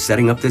for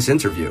setting up this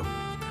interview.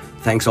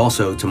 Thanks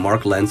also to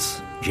Mark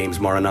Lentz, James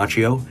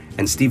Marinaccio,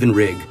 and Stephen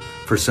Rigg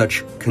for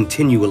such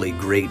continually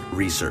great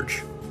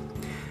research.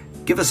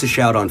 Give us a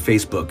shout on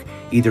Facebook,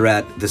 either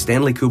at the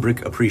Stanley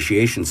Kubrick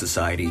Appreciation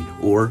Society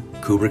or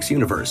Kubrick's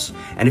Universe.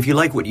 And if you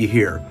like what you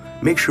hear,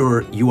 make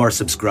sure you are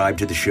subscribed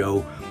to the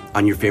show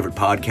on your favorite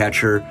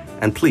podcatcher,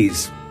 and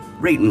please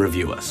rate and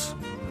review us.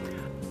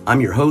 I'm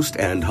your host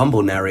and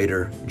humble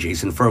narrator,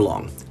 Jason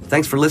Furlong.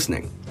 Thanks for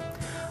listening.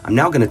 I'm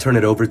now going to turn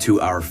it over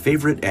to our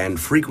favorite and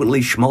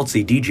frequently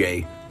schmaltzy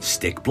DJ,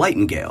 Stick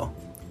Blightengale.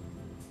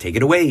 Take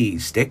it away,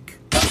 Stick.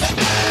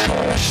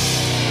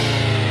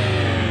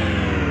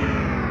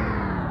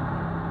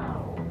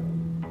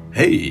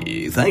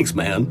 Hey, thanks,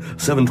 man.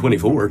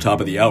 7:24, top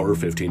of the hour,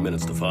 15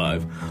 minutes to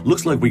 5.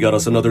 Looks like we got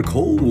us another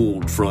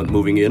cold front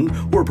moving in,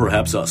 or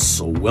perhaps a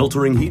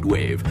sweltering heat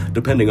wave,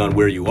 depending on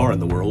where you are in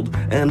the world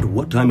and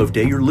what time of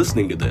day you're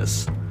listening to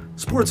this.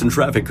 Sports and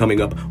traffic coming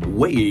up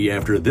way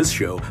after this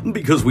show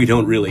because we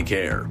don't really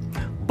care.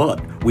 But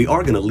we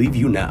are going to leave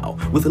you now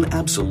with an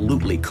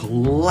absolutely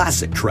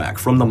classic track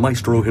from the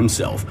maestro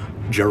himself,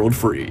 Gerald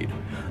Fried.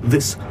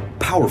 This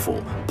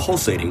powerful,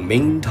 pulsating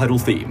main title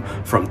theme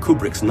from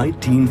Kubrick's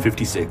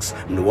 1956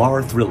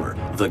 noir thriller,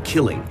 The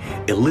Killing,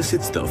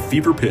 elicits the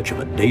fever pitch of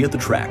a day at the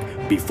track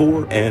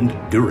before and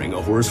during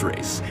a horse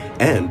race,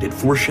 and it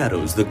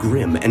foreshadows the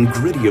grim and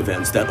gritty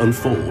events that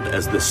unfold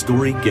as the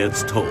story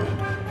gets told.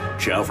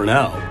 Ciao for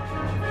now.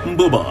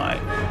 Bye-bye.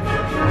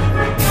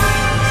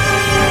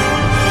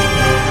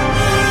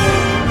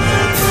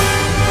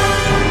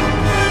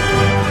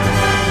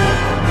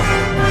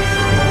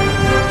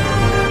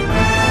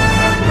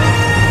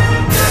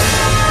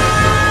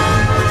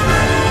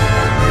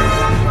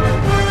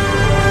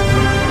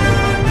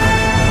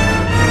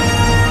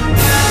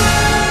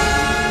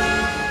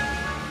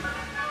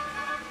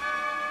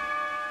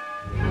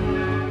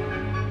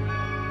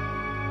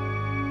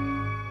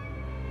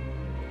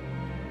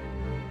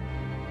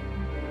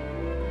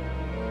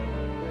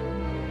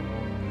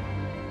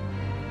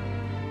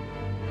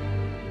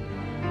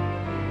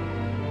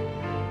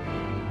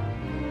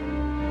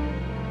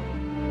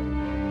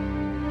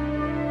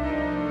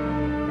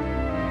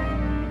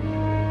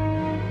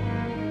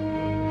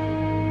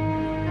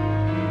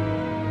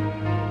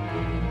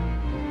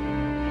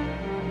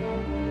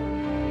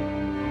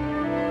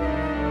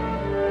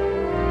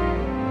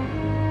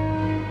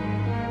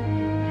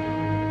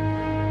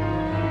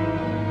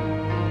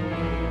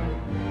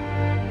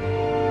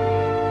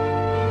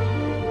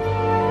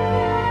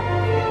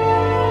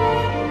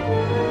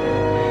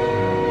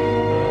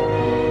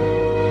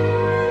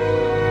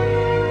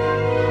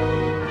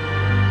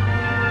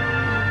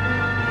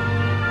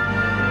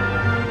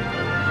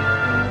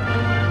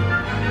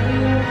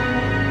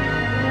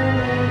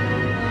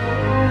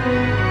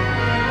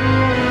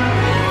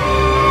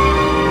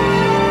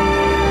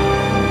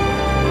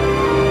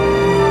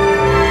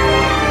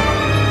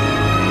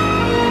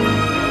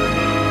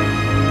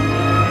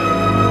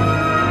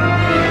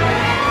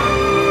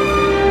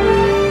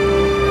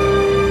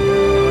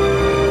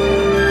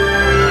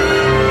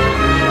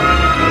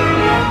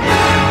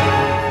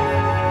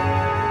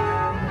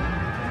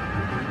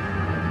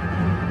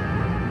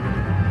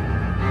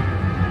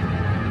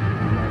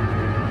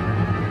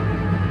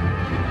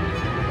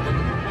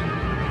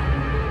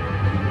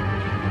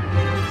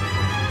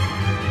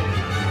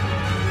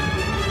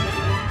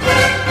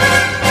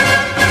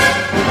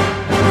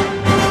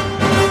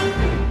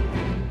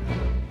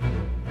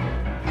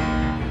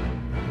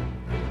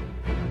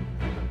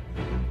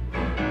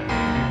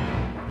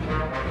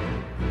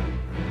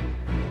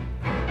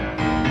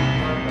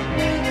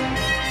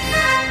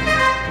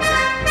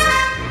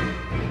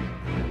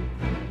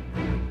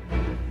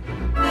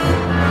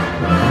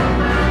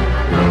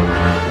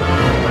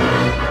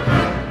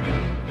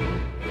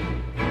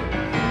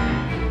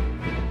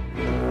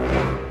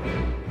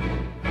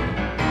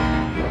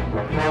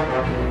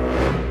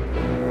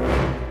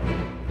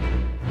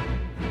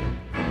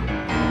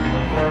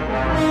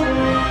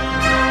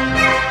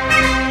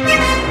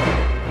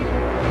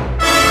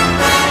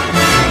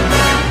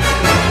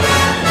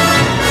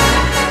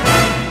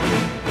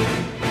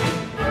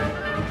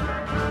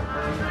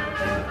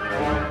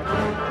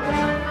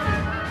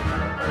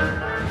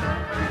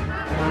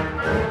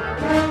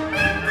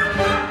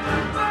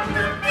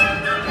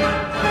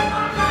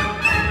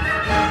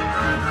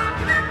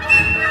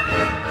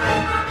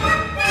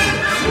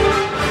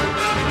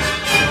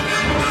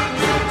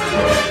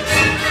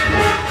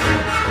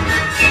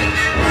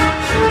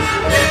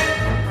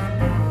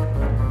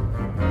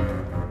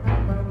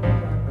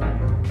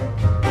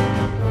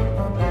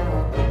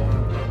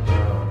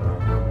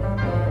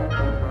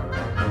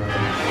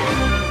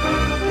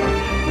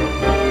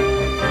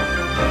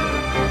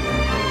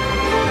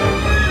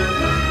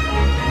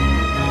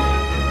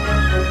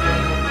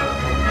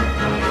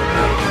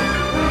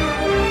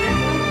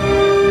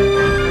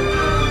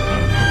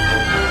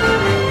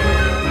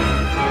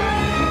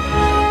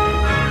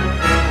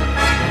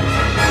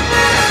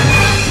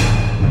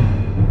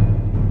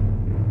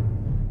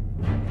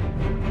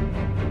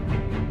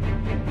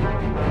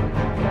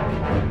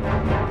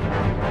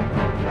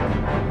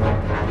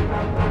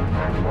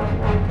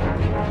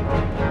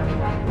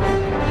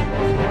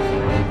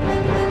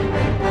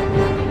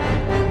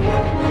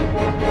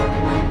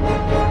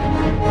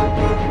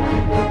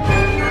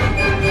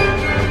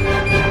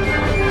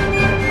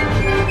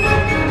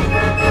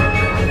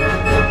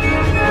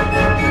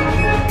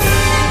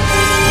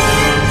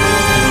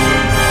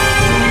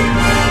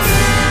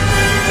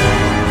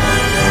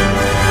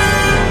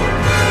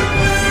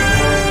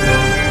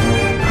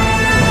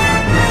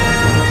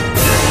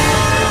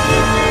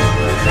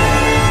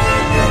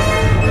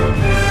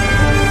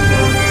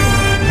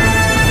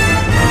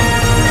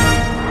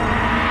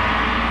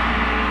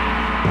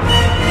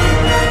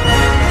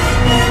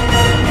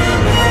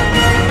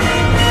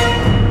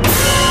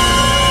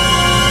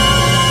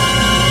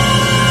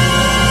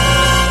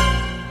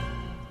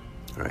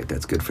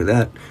 That's good for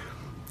that.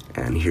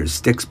 And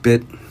here's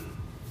Stixbit.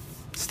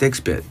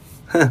 Stixbit.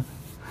 Huh.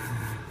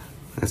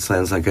 That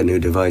sounds like a new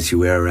device you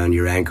wear around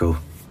your ankle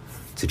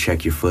to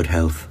check your foot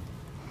health.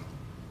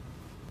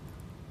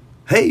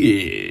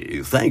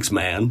 Hey, thanks,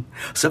 man.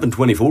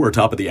 7:24,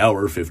 top of the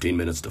hour, 15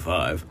 minutes to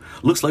 5.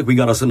 Looks like we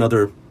got us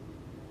another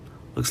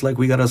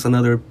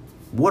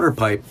water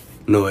pipe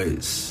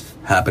noise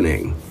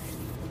happening.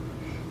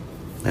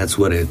 That's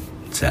what it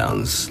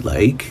sounds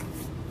like.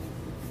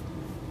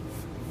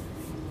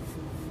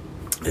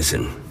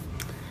 Listen,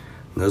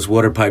 when those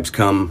water pipes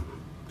come,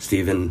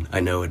 Stephen,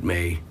 I know it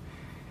may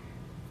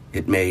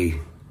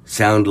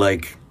sound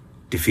like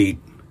defeat.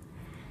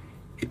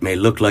 It may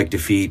look like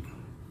defeat.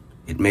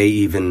 It may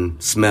even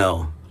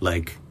smell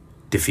like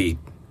defeat.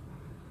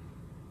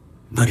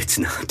 But it's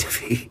not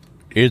defeat.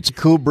 It's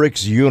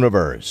Kubrick's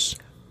universe.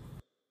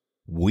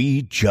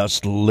 We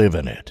just live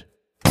in it.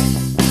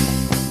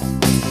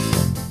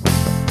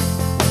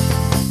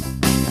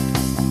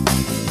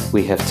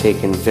 We have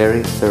taken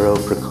very thorough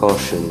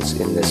precautions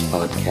in this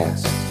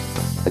podcast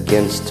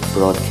against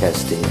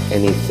broadcasting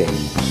anything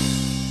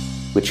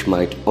which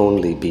might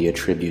only be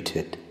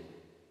attributed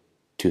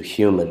to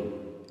human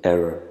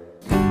error.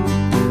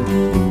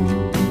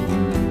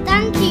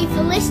 Thank you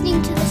for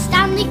listening to the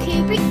Stanley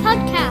Kubrick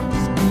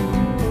Podcast.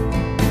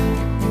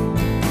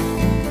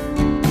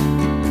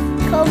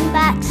 Come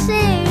back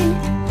soon.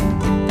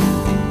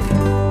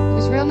 It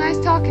was real nice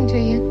talking to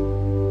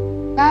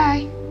you.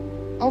 Bye.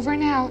 Over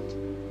and out.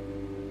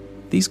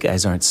 These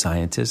guys aren't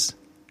scientists.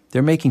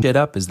 They're making it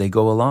up as they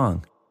go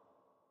along.